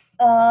here,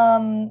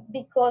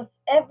 because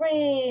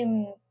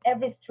every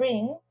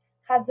string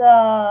has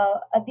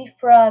a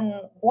different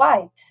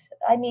white.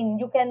 I mean,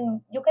 you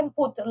can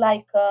put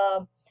like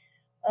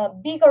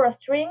bigger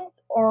strings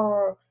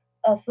or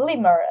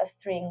slimmer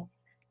strings.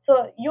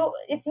 So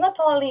it's not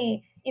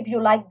only if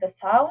you like the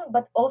sound,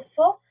 but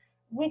also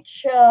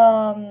which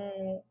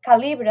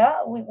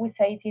calibra, we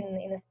say it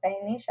in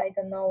Spanish. I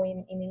don't know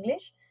in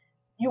English.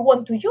 You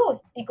want to use,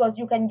 because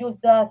you can use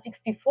the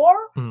 64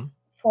 Mhm.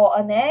 for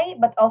an A,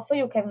 but also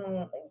you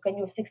can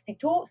use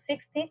 62,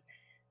 60.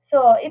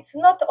 So it's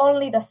not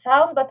only the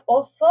sound, but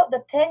also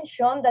the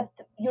tension that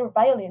your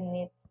violin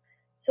needs.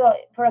 So,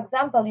 for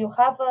example, you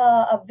have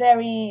a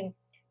very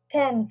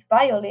tense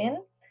violin,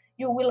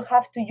 you will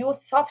have to use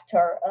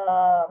softer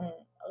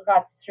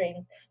gut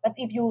strings. But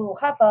if you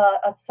have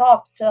a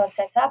soft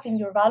setup in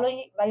your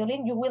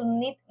violin, you will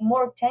need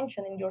more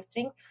tension in your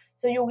strings.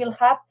 So you will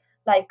have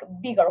like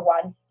bigger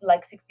ones,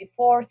 like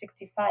 64,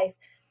 65.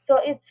 So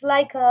it's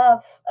like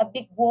a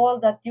big wall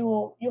that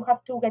you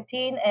have to get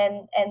in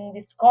and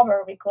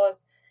discover, because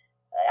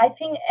I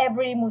think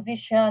every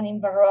musician in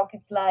Baroque,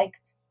 it's like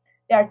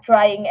they are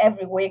trying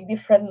every week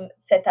different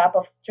setup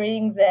of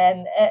strings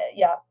and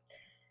yeah.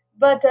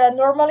 But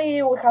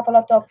normally we have a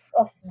lot of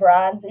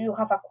brands. You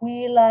have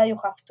Aquila, you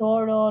have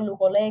Toro,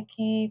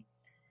 Lugolecki.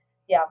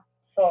 Yeah,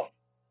 so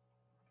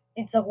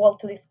it's a world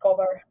to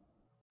discover.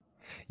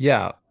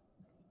 Yeah,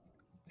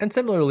 and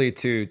similarly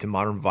to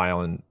modern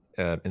violin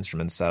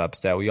instrument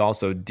setups, that we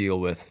also deal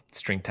with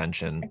string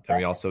tension and we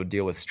Exactly. also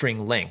deal with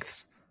string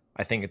lengths.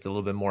 I think it's a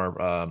little bit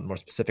more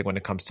specific when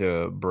it comes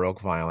to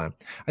Baroque violin.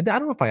 I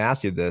don't know if I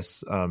asked you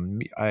this.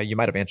 You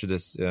might have answered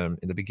this in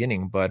the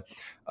beginning, but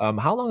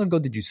how long ago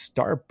did you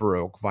start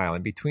Baroque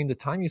violin? Between the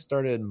time you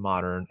started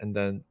modern and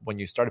then when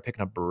you started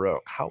picking up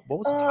Baroque, what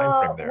was the time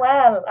frame there?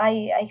 Well,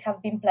 I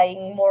have been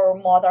playing more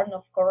modern,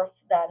 of course,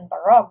 than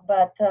Baroque,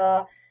 but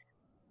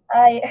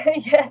I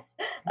yes,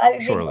 I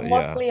think Surely,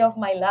 yeah. mostly of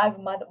my life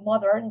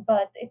modern.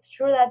 But it's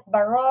true that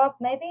Baroque,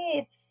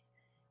 maybe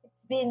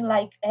it's been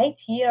like 8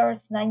 years,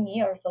 9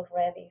 years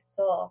already.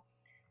 So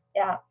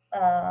yeah,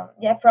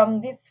 yeah.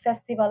 From this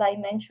festival I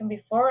mentioned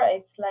before,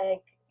 it's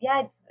like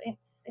yeah, it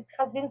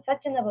has been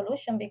such an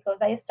evolution, because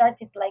I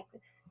started like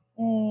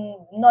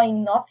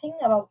knowing nothing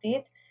about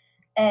it,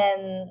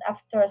 and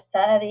after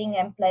studying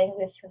and playing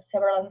with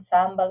several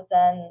ensembles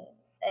and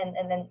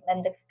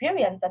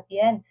experience at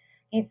the end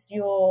gives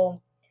you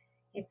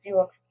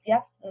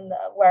yeah,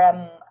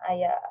 where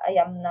I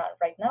am not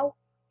right now.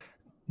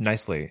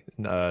 Nicely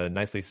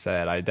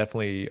said. I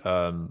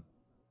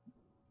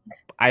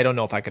don't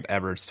know if I could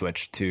ever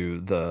switch to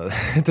the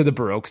to the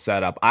Baroque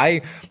setup.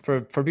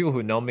 For people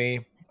who know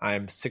me,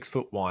 I'm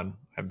 6'1".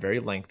 I'm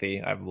very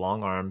lengthy. I have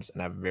long arms and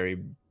I have very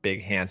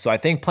big hands. So I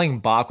think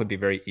playing Bach would be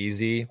very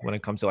easy when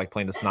it comes to like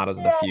playing the sonatas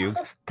and the fugues,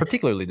 Yeah.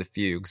 particularly the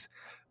fugues.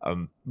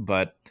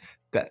 But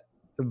that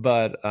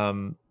but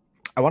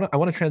I want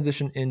to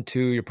transition into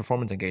your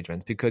performance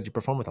engagements because you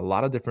perform with a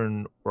lot of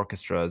different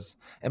orchestras.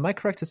 Am I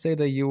correct to say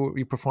that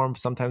you perform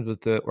sometimes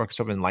with the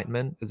Orchestra of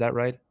Enlightenment? Is that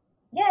right?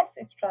 Yes,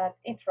 it's right.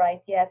 It's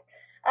right. Yes,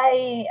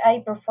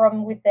 I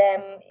performed with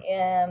them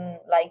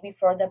like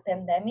before the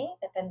pandemic,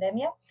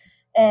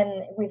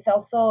 and with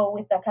also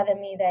with the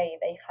academy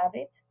they have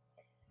it.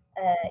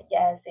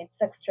 Yes,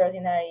 it's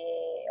extraordinary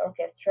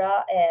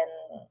orchestra,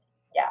 and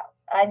yeah,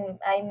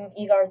 I'm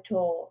eager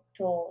to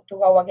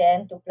go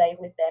again to play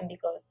with them,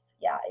 because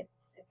yeah,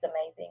 it's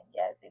amazing.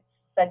 Yes,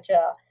 it's such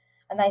a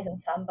nice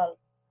ensemble.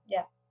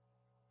 Yeah.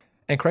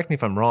 And correct me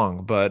if I'm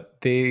wrong, but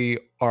they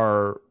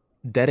are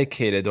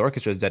dedicated. The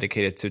orchestra is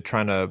dedicated to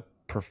trying to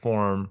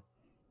perform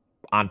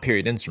on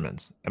period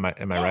instruments. Am I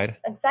Yes, right?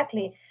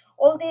 exactly.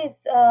 All these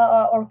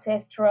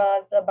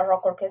orchestras,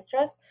 Baroque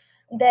orchestras,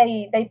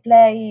 they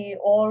play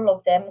all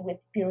of them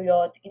with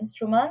period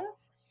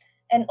instruments,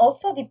 and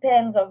also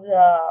depends of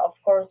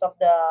course of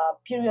the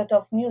period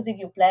of music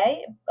you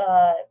play.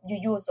 You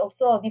use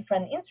also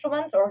different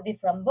instruments or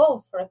different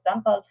bows. For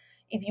example,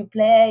 if you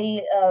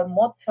play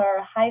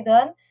Mozart,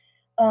 Haydn,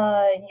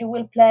 you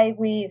will play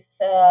with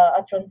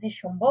a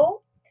transition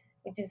bow,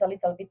 which is a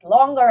little bit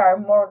longer or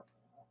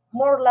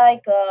more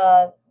like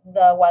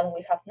the one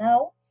we have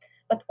now.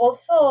 But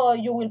also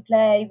you will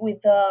play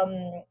with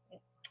a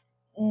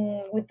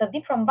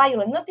different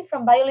violin, not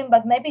different violin,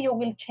 but maybe you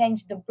will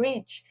change the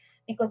bridge,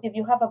 because if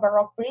you have a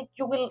Baroque bridge,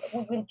 we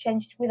will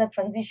change with a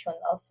transition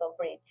also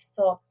bridge.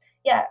 So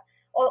yeah,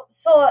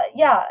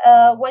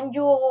 yeah, when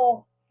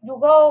you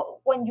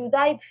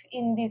dive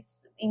in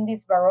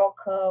this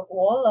Baroque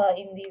wall,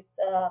 in this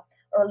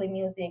early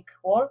music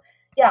wall,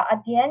 yeah,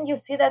 at the end you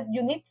see that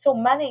you need so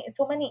many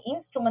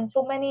instruments,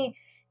 so many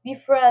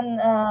different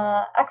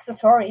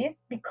accessories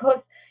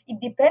because it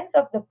depends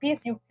of the piece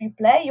you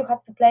play. You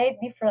have to play it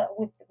different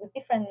with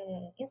different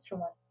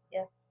instruments.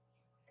 Yes,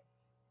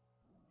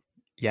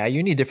 Yeah,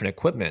 you need different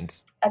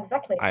equipment.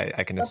 exactly,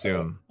 I can totally.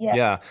 assume. Yes,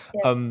 Yeah.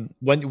 yes,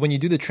 When you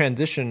do the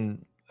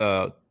transition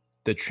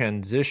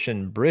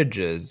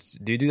bridges,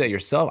 do you do that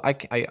yourself? I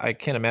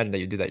can't imagine that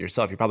you do that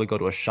yourself. You probably go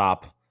to a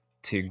shop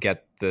to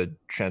get the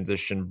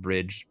transition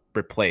bridge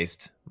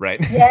replaced,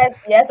 right? yes,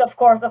 yes. Of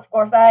course, of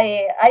course.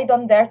 I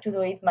don't dare to do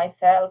it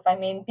myself. I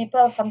mean,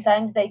 people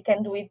sometimes they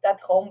can do it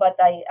at home, but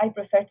I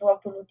prefer to go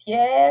to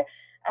luthier,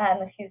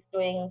 and he's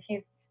doing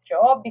his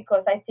job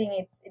because I think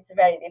it's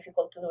very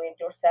difficult to do it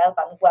yourself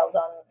and well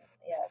done.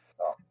 Yes,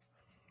 so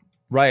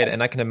Right,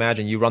 and I can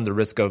imagine you run the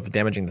risk of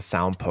damaging the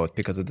sound post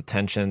because of the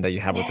tension that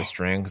you have with the yes,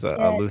 strings. A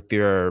yes,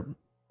 luthier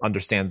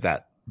understands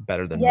that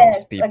better than yes,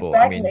 most people.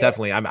 I mean,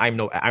 exactly.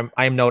 definitely,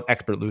 I'm no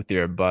expert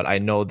luthier, but I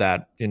know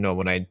that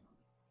when I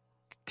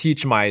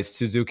teach my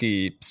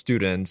Suzuki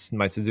students,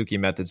 my Suzuki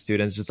method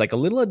students, just like a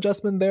little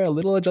adjustment there, a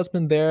little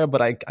adjustment there, but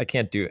I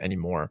can't do any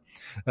more.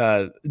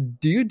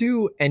 Do you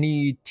do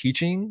any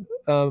teaching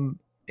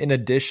in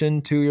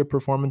addition to your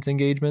performance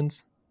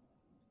engagements?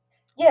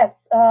 Yes,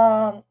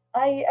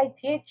 I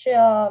teach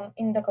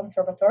in the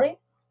conservatory,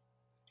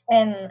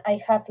 and I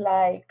have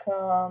like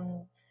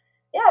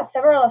yeah,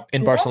 several In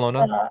students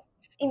Barcelona?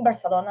 in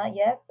Barcelona.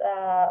 Yes,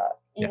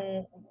 Yeah.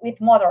 in with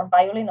modern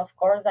violin, of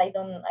course. I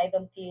don't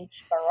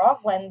teach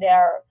baroque when they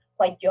are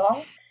quite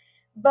young,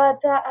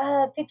 but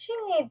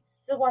teaching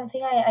it's one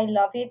thing I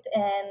love it,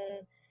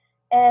 and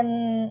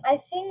I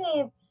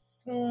think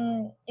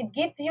it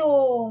gives you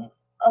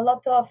a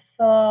lot of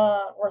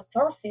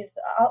resources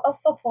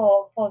also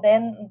for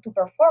them to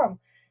perform.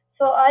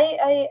 So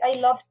I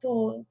love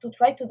to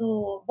try to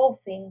do both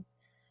things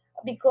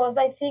because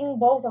I think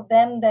both of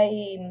them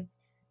they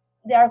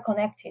are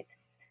connected.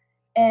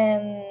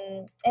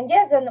 And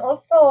yes, and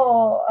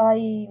also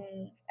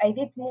I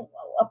did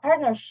a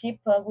partnership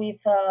with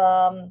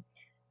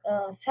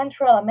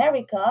Central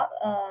America.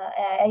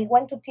 I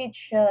went to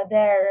teach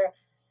there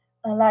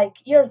like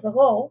years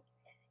ago,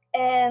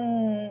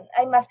 and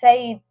I must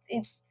say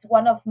it's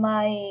one of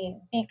my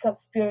big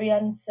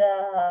experience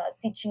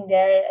teaching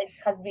there. It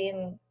has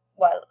been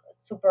well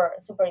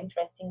super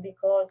interesting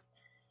because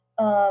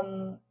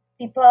um,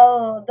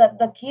 people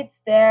the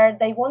kids there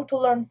they want to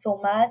learn so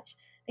much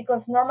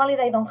because normally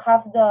they don't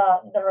have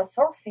the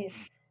resources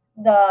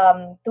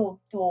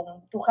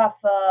to have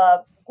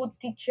good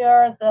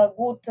teachers,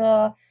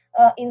 good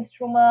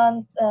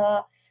instruments.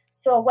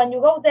 So when you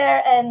go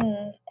there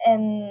and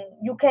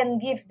you can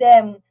give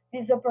them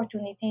this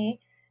opportunity,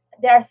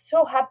 they are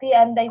so happy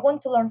and they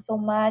want to learn so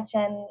much,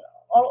 and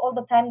all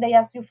the time they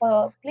ask you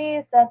for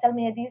please tell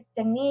me this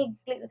technique,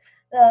 please,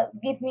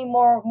 give me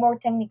more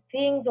technique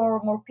things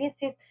or more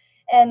pieces.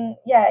 And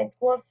yeah, it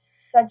was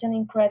such an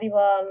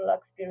incredible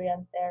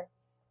experience there.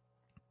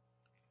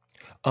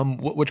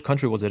 Which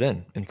country was it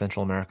in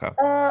Central America?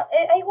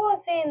 I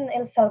was in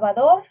El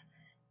Salvador,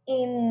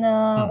 in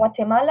Hmm.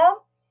 Guatemala,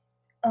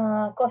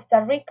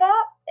 Costa Rica,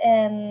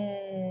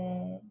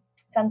 and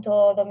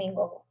Santo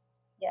Domingo.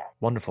 Yeah.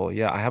 Wonderful.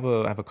 Yeah, I have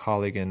a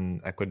colleague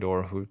in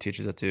Ecuador who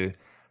teaches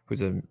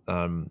who's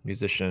a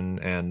musician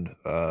and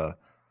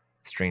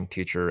string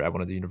teacher at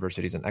one of the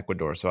universities in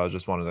Ecuador. So I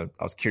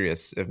was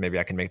curious if maybe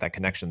I can make that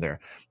connection there.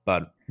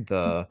 But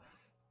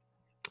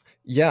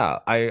yeah,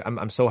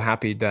 I'm so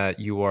happy that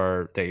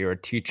you're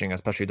teaching,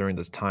 especially during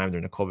this time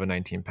during the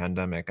COVID-19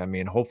 pandemic. I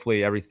mean,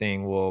 hopefully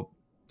everything will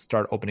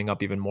start opening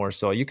up even more.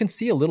 So you can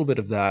see a little bit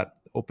of that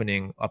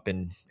opening up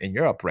in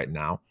Europe right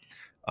now,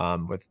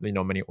 with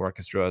many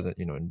orchestras,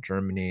 in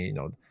Germany,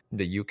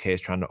 the UK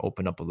is trying to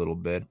open up a little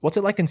bit. What's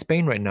it like in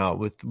Spain right now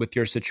with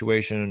your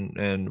situation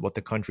and what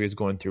the country is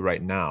going through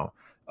right now,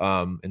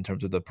 in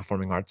terms of the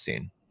performing arts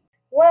scene?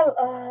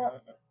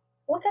 Well,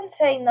 we can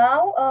say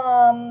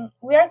now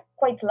we are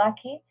quite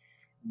lucky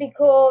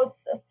because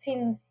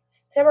since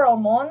several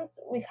months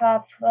we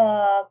have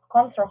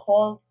concert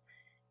halls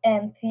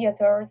and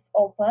theaters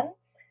open.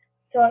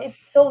 So it's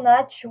so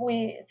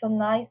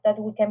nice that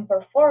we can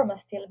perform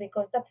still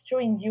because that's true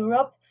in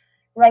Europe.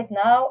 Right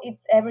now,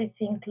 it's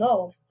everything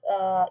closed.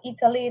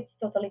 Italy, it's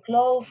totally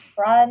closed.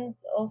 France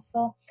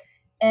also,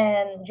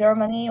 and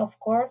Germany, of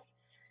course.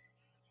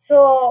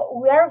 So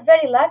we are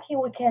very lucky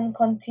we can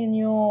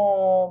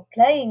continue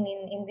playing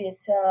in these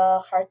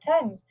hard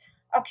times.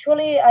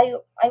 Actually, I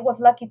was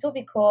lucky too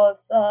because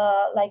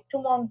like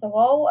 2 months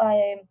ago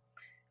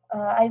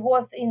I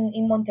was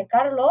in Monte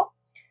Carlo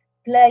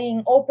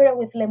playing opera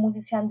with Les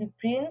Musiciens du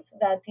Prince,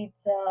 that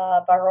it's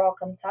a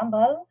Baroque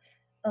ensemble.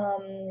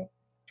 Um,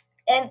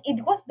 and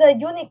it was the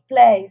unique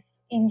place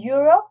in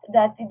Europe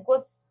that it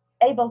was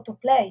able to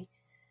play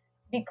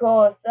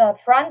because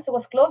France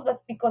was closed,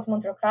 but because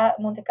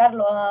Monte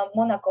Carlo,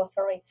 Monaco,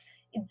 sorry,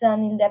 it's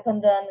an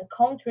independent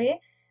country,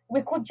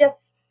 we could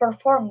just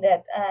perform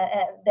that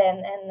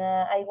then, and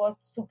I was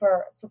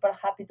super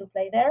happy to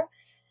play there.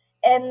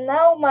 And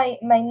now my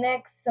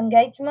next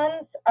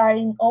engagements are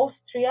in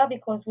Austria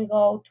because we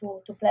go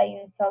to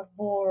play in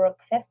Salzburg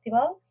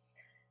Festival.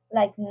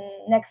 like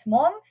next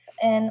month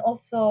and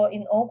also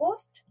in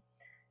August.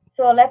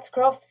 So let's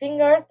cross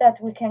fingers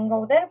that we can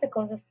go there,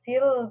 because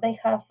still they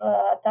have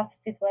a tough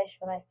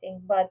situation, I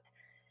think. But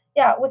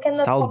yeah, we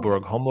cannot.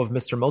 Salzburg, home of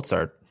Mr.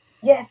 Mozart.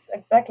 Yes,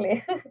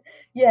 exactly.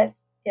 Yes,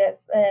 yes,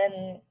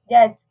 and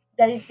yeah,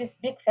 there is this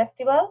big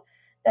festival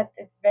that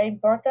it's very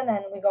important,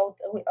 and we go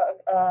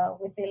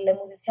with the Le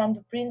Musicien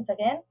du Prince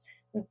again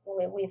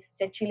with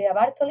Cecilia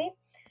Bartoli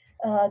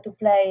to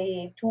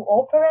play two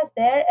operas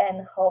there,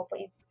 and hope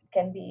it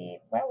can be,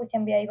 well, we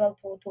can be able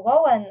to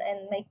go and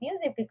make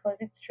music, because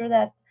it's true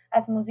that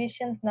as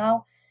musicians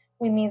now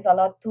we miss a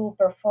lot to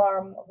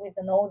perform with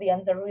an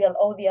audience, a real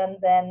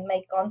audience, and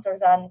make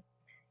concerts. And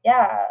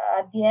yeah,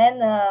 at the end,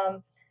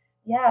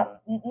 yeah,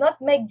 not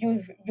make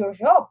your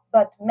job,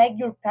 but make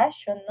your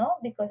passion, no,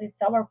 because it's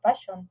our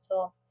passion.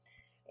 So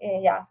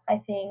yeah, I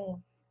think,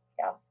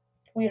 yeah,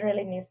 we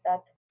really miss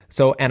that.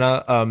 So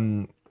Anna,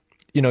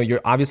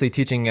 you're obviously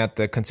teaching at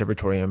the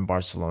conservatory in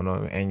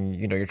Barcelona, and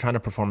you're trying to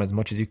perform as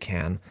much as you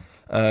can.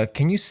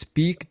 Can you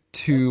speak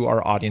to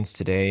our audience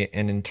today,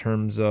 and in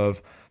terms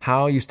of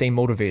how you stay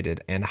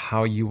motivated and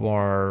how you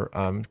are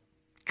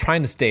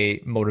trying to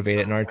stay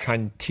motivated and are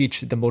trying to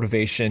teach the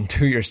motivation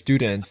to your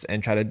students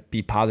and try to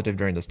be positive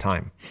during this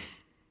time?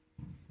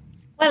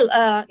 Well,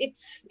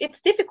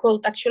 it's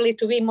difficult actually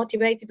to be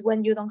motivated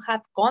when you don't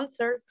have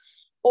concerts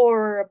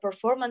or a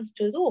performance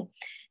to do.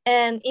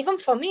 And even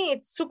for me,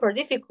 it's super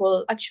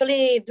difficult.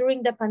 Actually,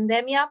 during the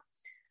pandemic,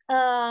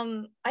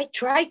 I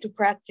tried to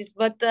practice,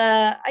 but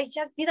I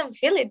just didn't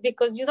feel it,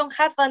 because you don't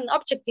have an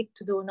objective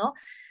to do, no?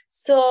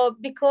 So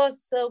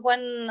because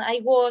when I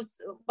was,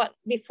 but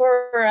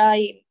before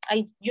I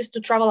used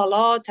to travel a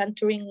lot and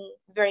touring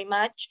very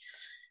much,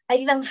 I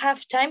didn't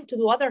have time to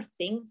do other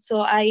things.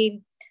 So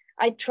I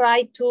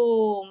try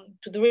to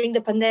during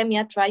the pandemic,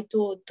 I try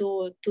to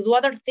do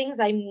other things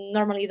I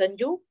normally don't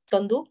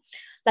do,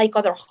 like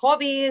other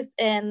hobbies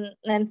and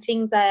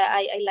things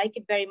I like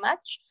it very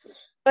much.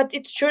 But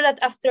it's true that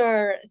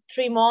after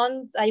 3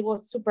 months, I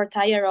was super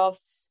tired of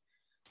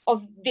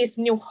these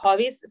new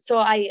hobbies, so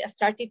I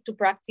started to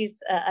practice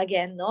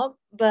again. No,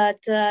 but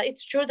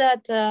it's true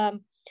that.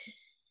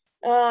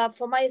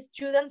 For my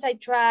students, I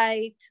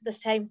tried the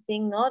same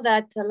thing, no,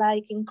 that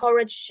like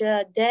encourage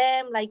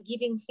them, like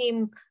giving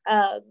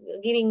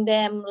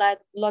them like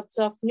lots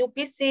of new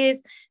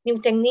pieces, new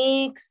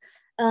techniques,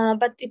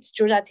 but it's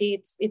true that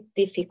it's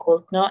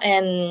difficult, no.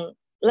 And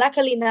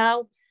luckily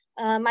now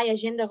my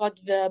agenda got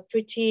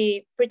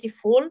pretty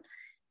full,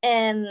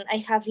 and I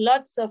have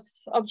lots of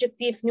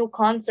objective new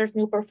concerts,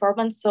 new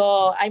performance,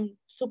 so I'm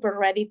super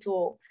ready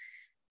to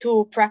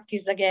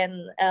practice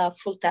again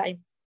full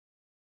time.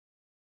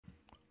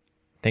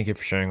 Thank you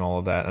for sharing all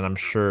of that. And I'm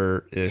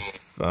sure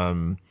if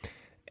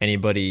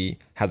anybody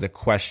has a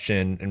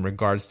question in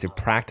regards to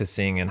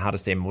practicing and how to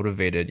stay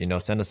motivated,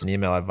 send us an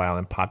email at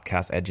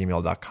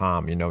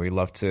violinpodcast@gmail.com. We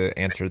love to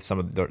answer some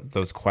of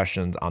those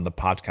questions on the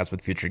podcast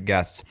with future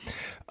guests.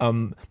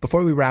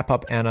 Before we wrap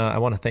up, Anna, I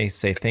want to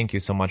say thank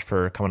you so much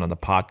for coming on the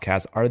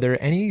podcast. Are there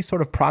any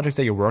sort of projects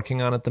that you're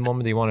working on at the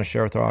moment that you want to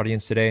share with our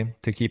audience today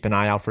to keep an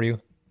eye out for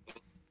you?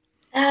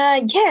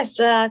 Yes,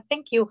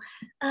 thank you.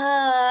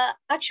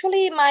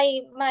 Actually,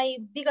 my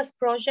biggest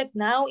project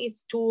now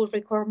is to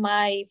record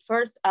my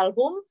first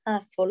album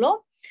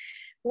solo.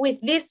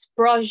 With this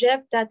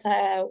project that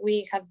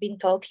we have been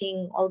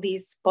talking all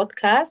these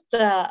podcasts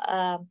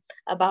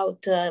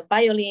about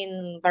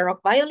violin,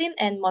 baroque violin,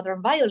 and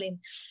modern violin.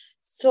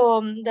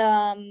 So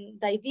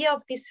the idea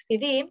of this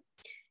CD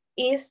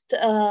is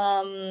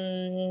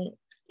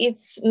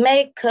it's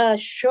make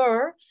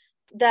sure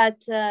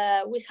that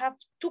we have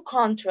two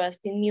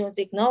contrasts in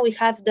music. No, we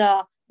have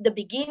the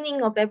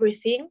beginning of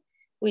everything,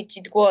 which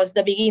it was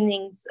the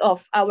beginnings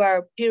of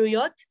our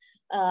period,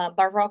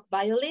 baroque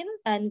violin,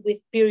 and with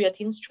period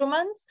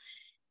instruments,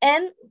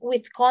 and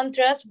with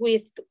contrast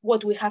with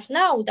what we have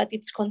now, that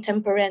it's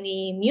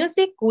contemporary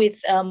music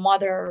with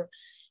modern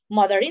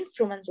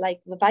instruments like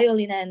the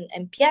violin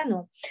and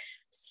piano.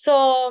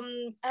 So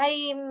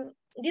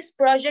this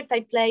project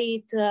I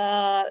played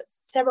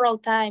several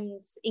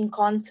times in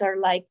concert,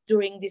 like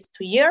during these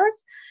 2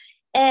 years.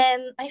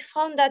 And I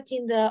found that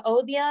in the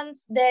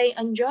audience, they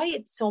enjoy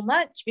it so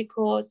much,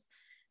 because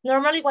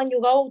normally when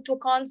you go to a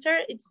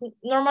concert, it's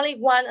normally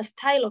one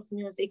style of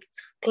music.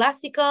 It's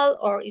classical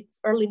or it's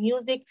early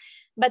music,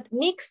 but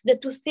mix the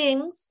two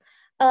things.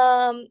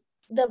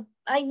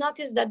 I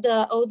noticed that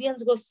the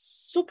audience was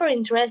super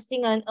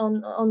interesting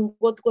on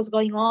what was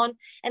going on,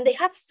 and they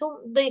had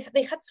so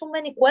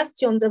many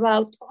questions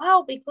about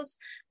because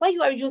why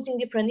you are using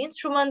different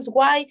instruments,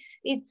 why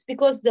it's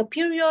because the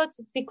periods,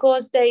 it's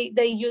because they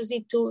use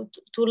it to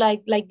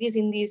like this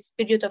in this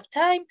period of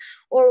time,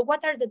 or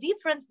what are the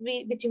difference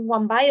between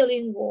one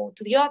violin or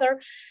to the other.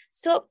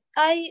 So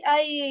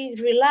I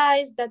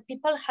realized that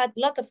people had a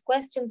lot of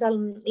questions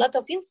and a lot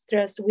of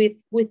interest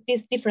with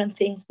these different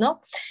things, no?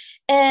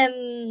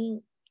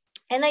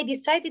 And I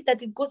decided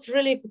that it was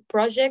really a good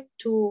project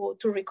to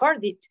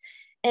record it.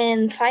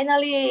 And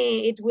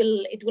finally, it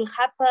will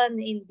happen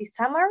in the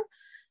summer.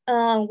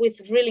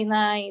 with really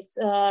nice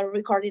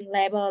recording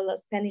label,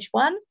 Spanish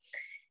one.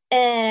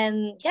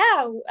 And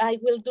yeah, I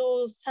will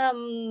do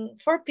some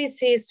 4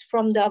 pieces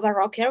from the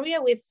Baroque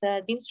area with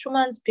the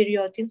instruments,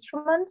 period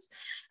instruments,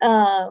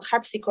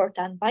 harpsichord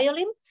and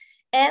violin,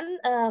 and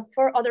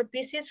 4 other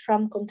pieces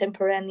from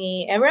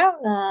contemporary era,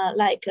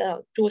 like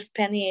 2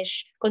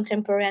 Spanish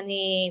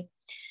contemporary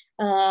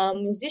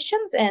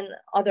musicians, and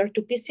other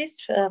 2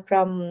 pieces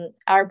from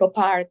Arvo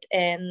Pärt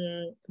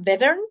and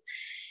Webern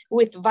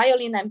with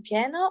violin and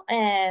piano.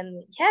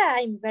 And yeah,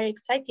 I'm very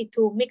excited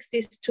to mix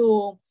these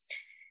two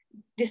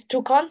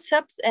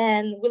concepts,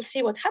 and we'll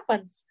see what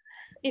happens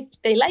if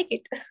they like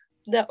it,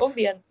 the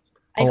audience.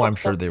 I'm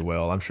sure they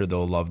will. I'm sure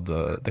they'll love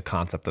the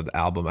concept of the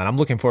album, and I'm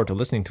looking forward to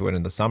listening to it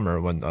in the summer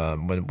when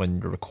you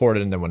record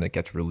it and then when it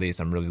gets released.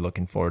 I'm really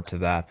looking forward to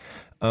that.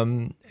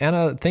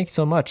 Anna, thank you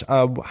so much.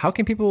 How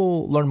can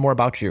people learn more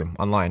about you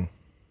online?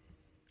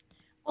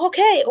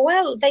 Okay,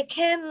 well, they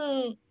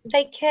can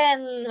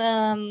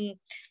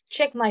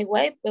check my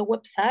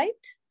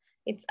website.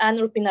 It's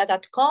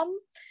anrupina.com.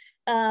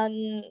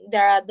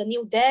 There are the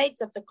new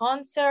dates of the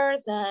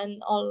concerts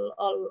and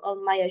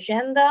all my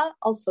agenda,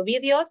 also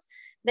videos.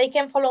 They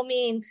can follow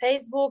me in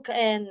Facebook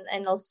and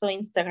also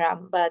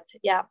Instagram. But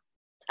yeah,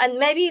 and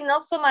maybe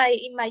also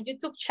in my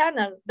YouTube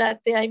channel that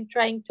I'm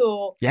trying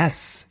to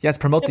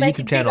promote the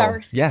YouTube channel.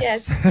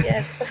 Yes.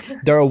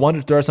 There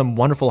are some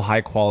wonderful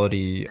high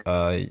quality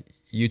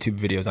YouTube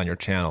videos on your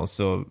channel.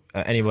 So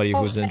anybody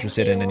who's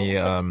interested in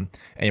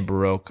any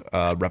Baroque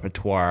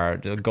repertoire,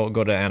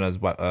 go to Anna's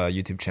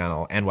YouTube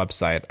channel and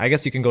website. I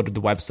guess you can go to the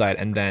website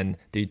and then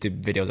the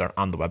YouTube videos are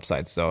on the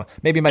website. So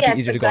maybe it might be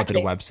easier to go onto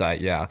the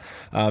website. Yeah.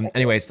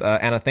 Anyways,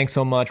 Anna, thanks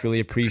so much. Really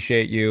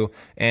appreciate you.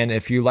 And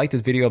if you like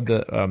this video of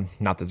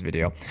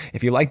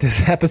if you like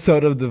this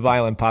episode of the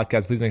Violin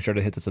Podcast, please make sure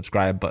to hit the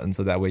subscribe button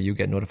so that way you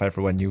get notified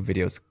for when new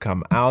videos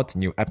come out,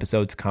 new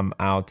episodes come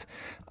out.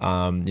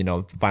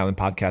 Violin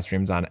Podcast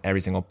streams on every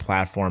single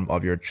platform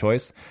of your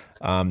choice.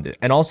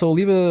 And also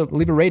leave a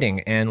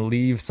rating and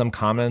leave some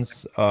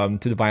comments to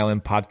the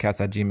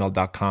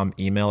violinpodcast@gmail.com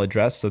email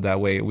address, so that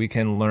way we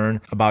can learn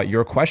about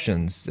your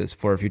questions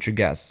for future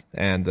guests.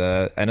 And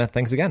Anna,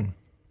 thanks again.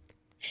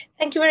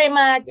 Thank you very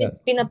much.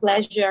 It's been a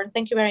pleasure.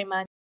 Thank you very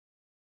much.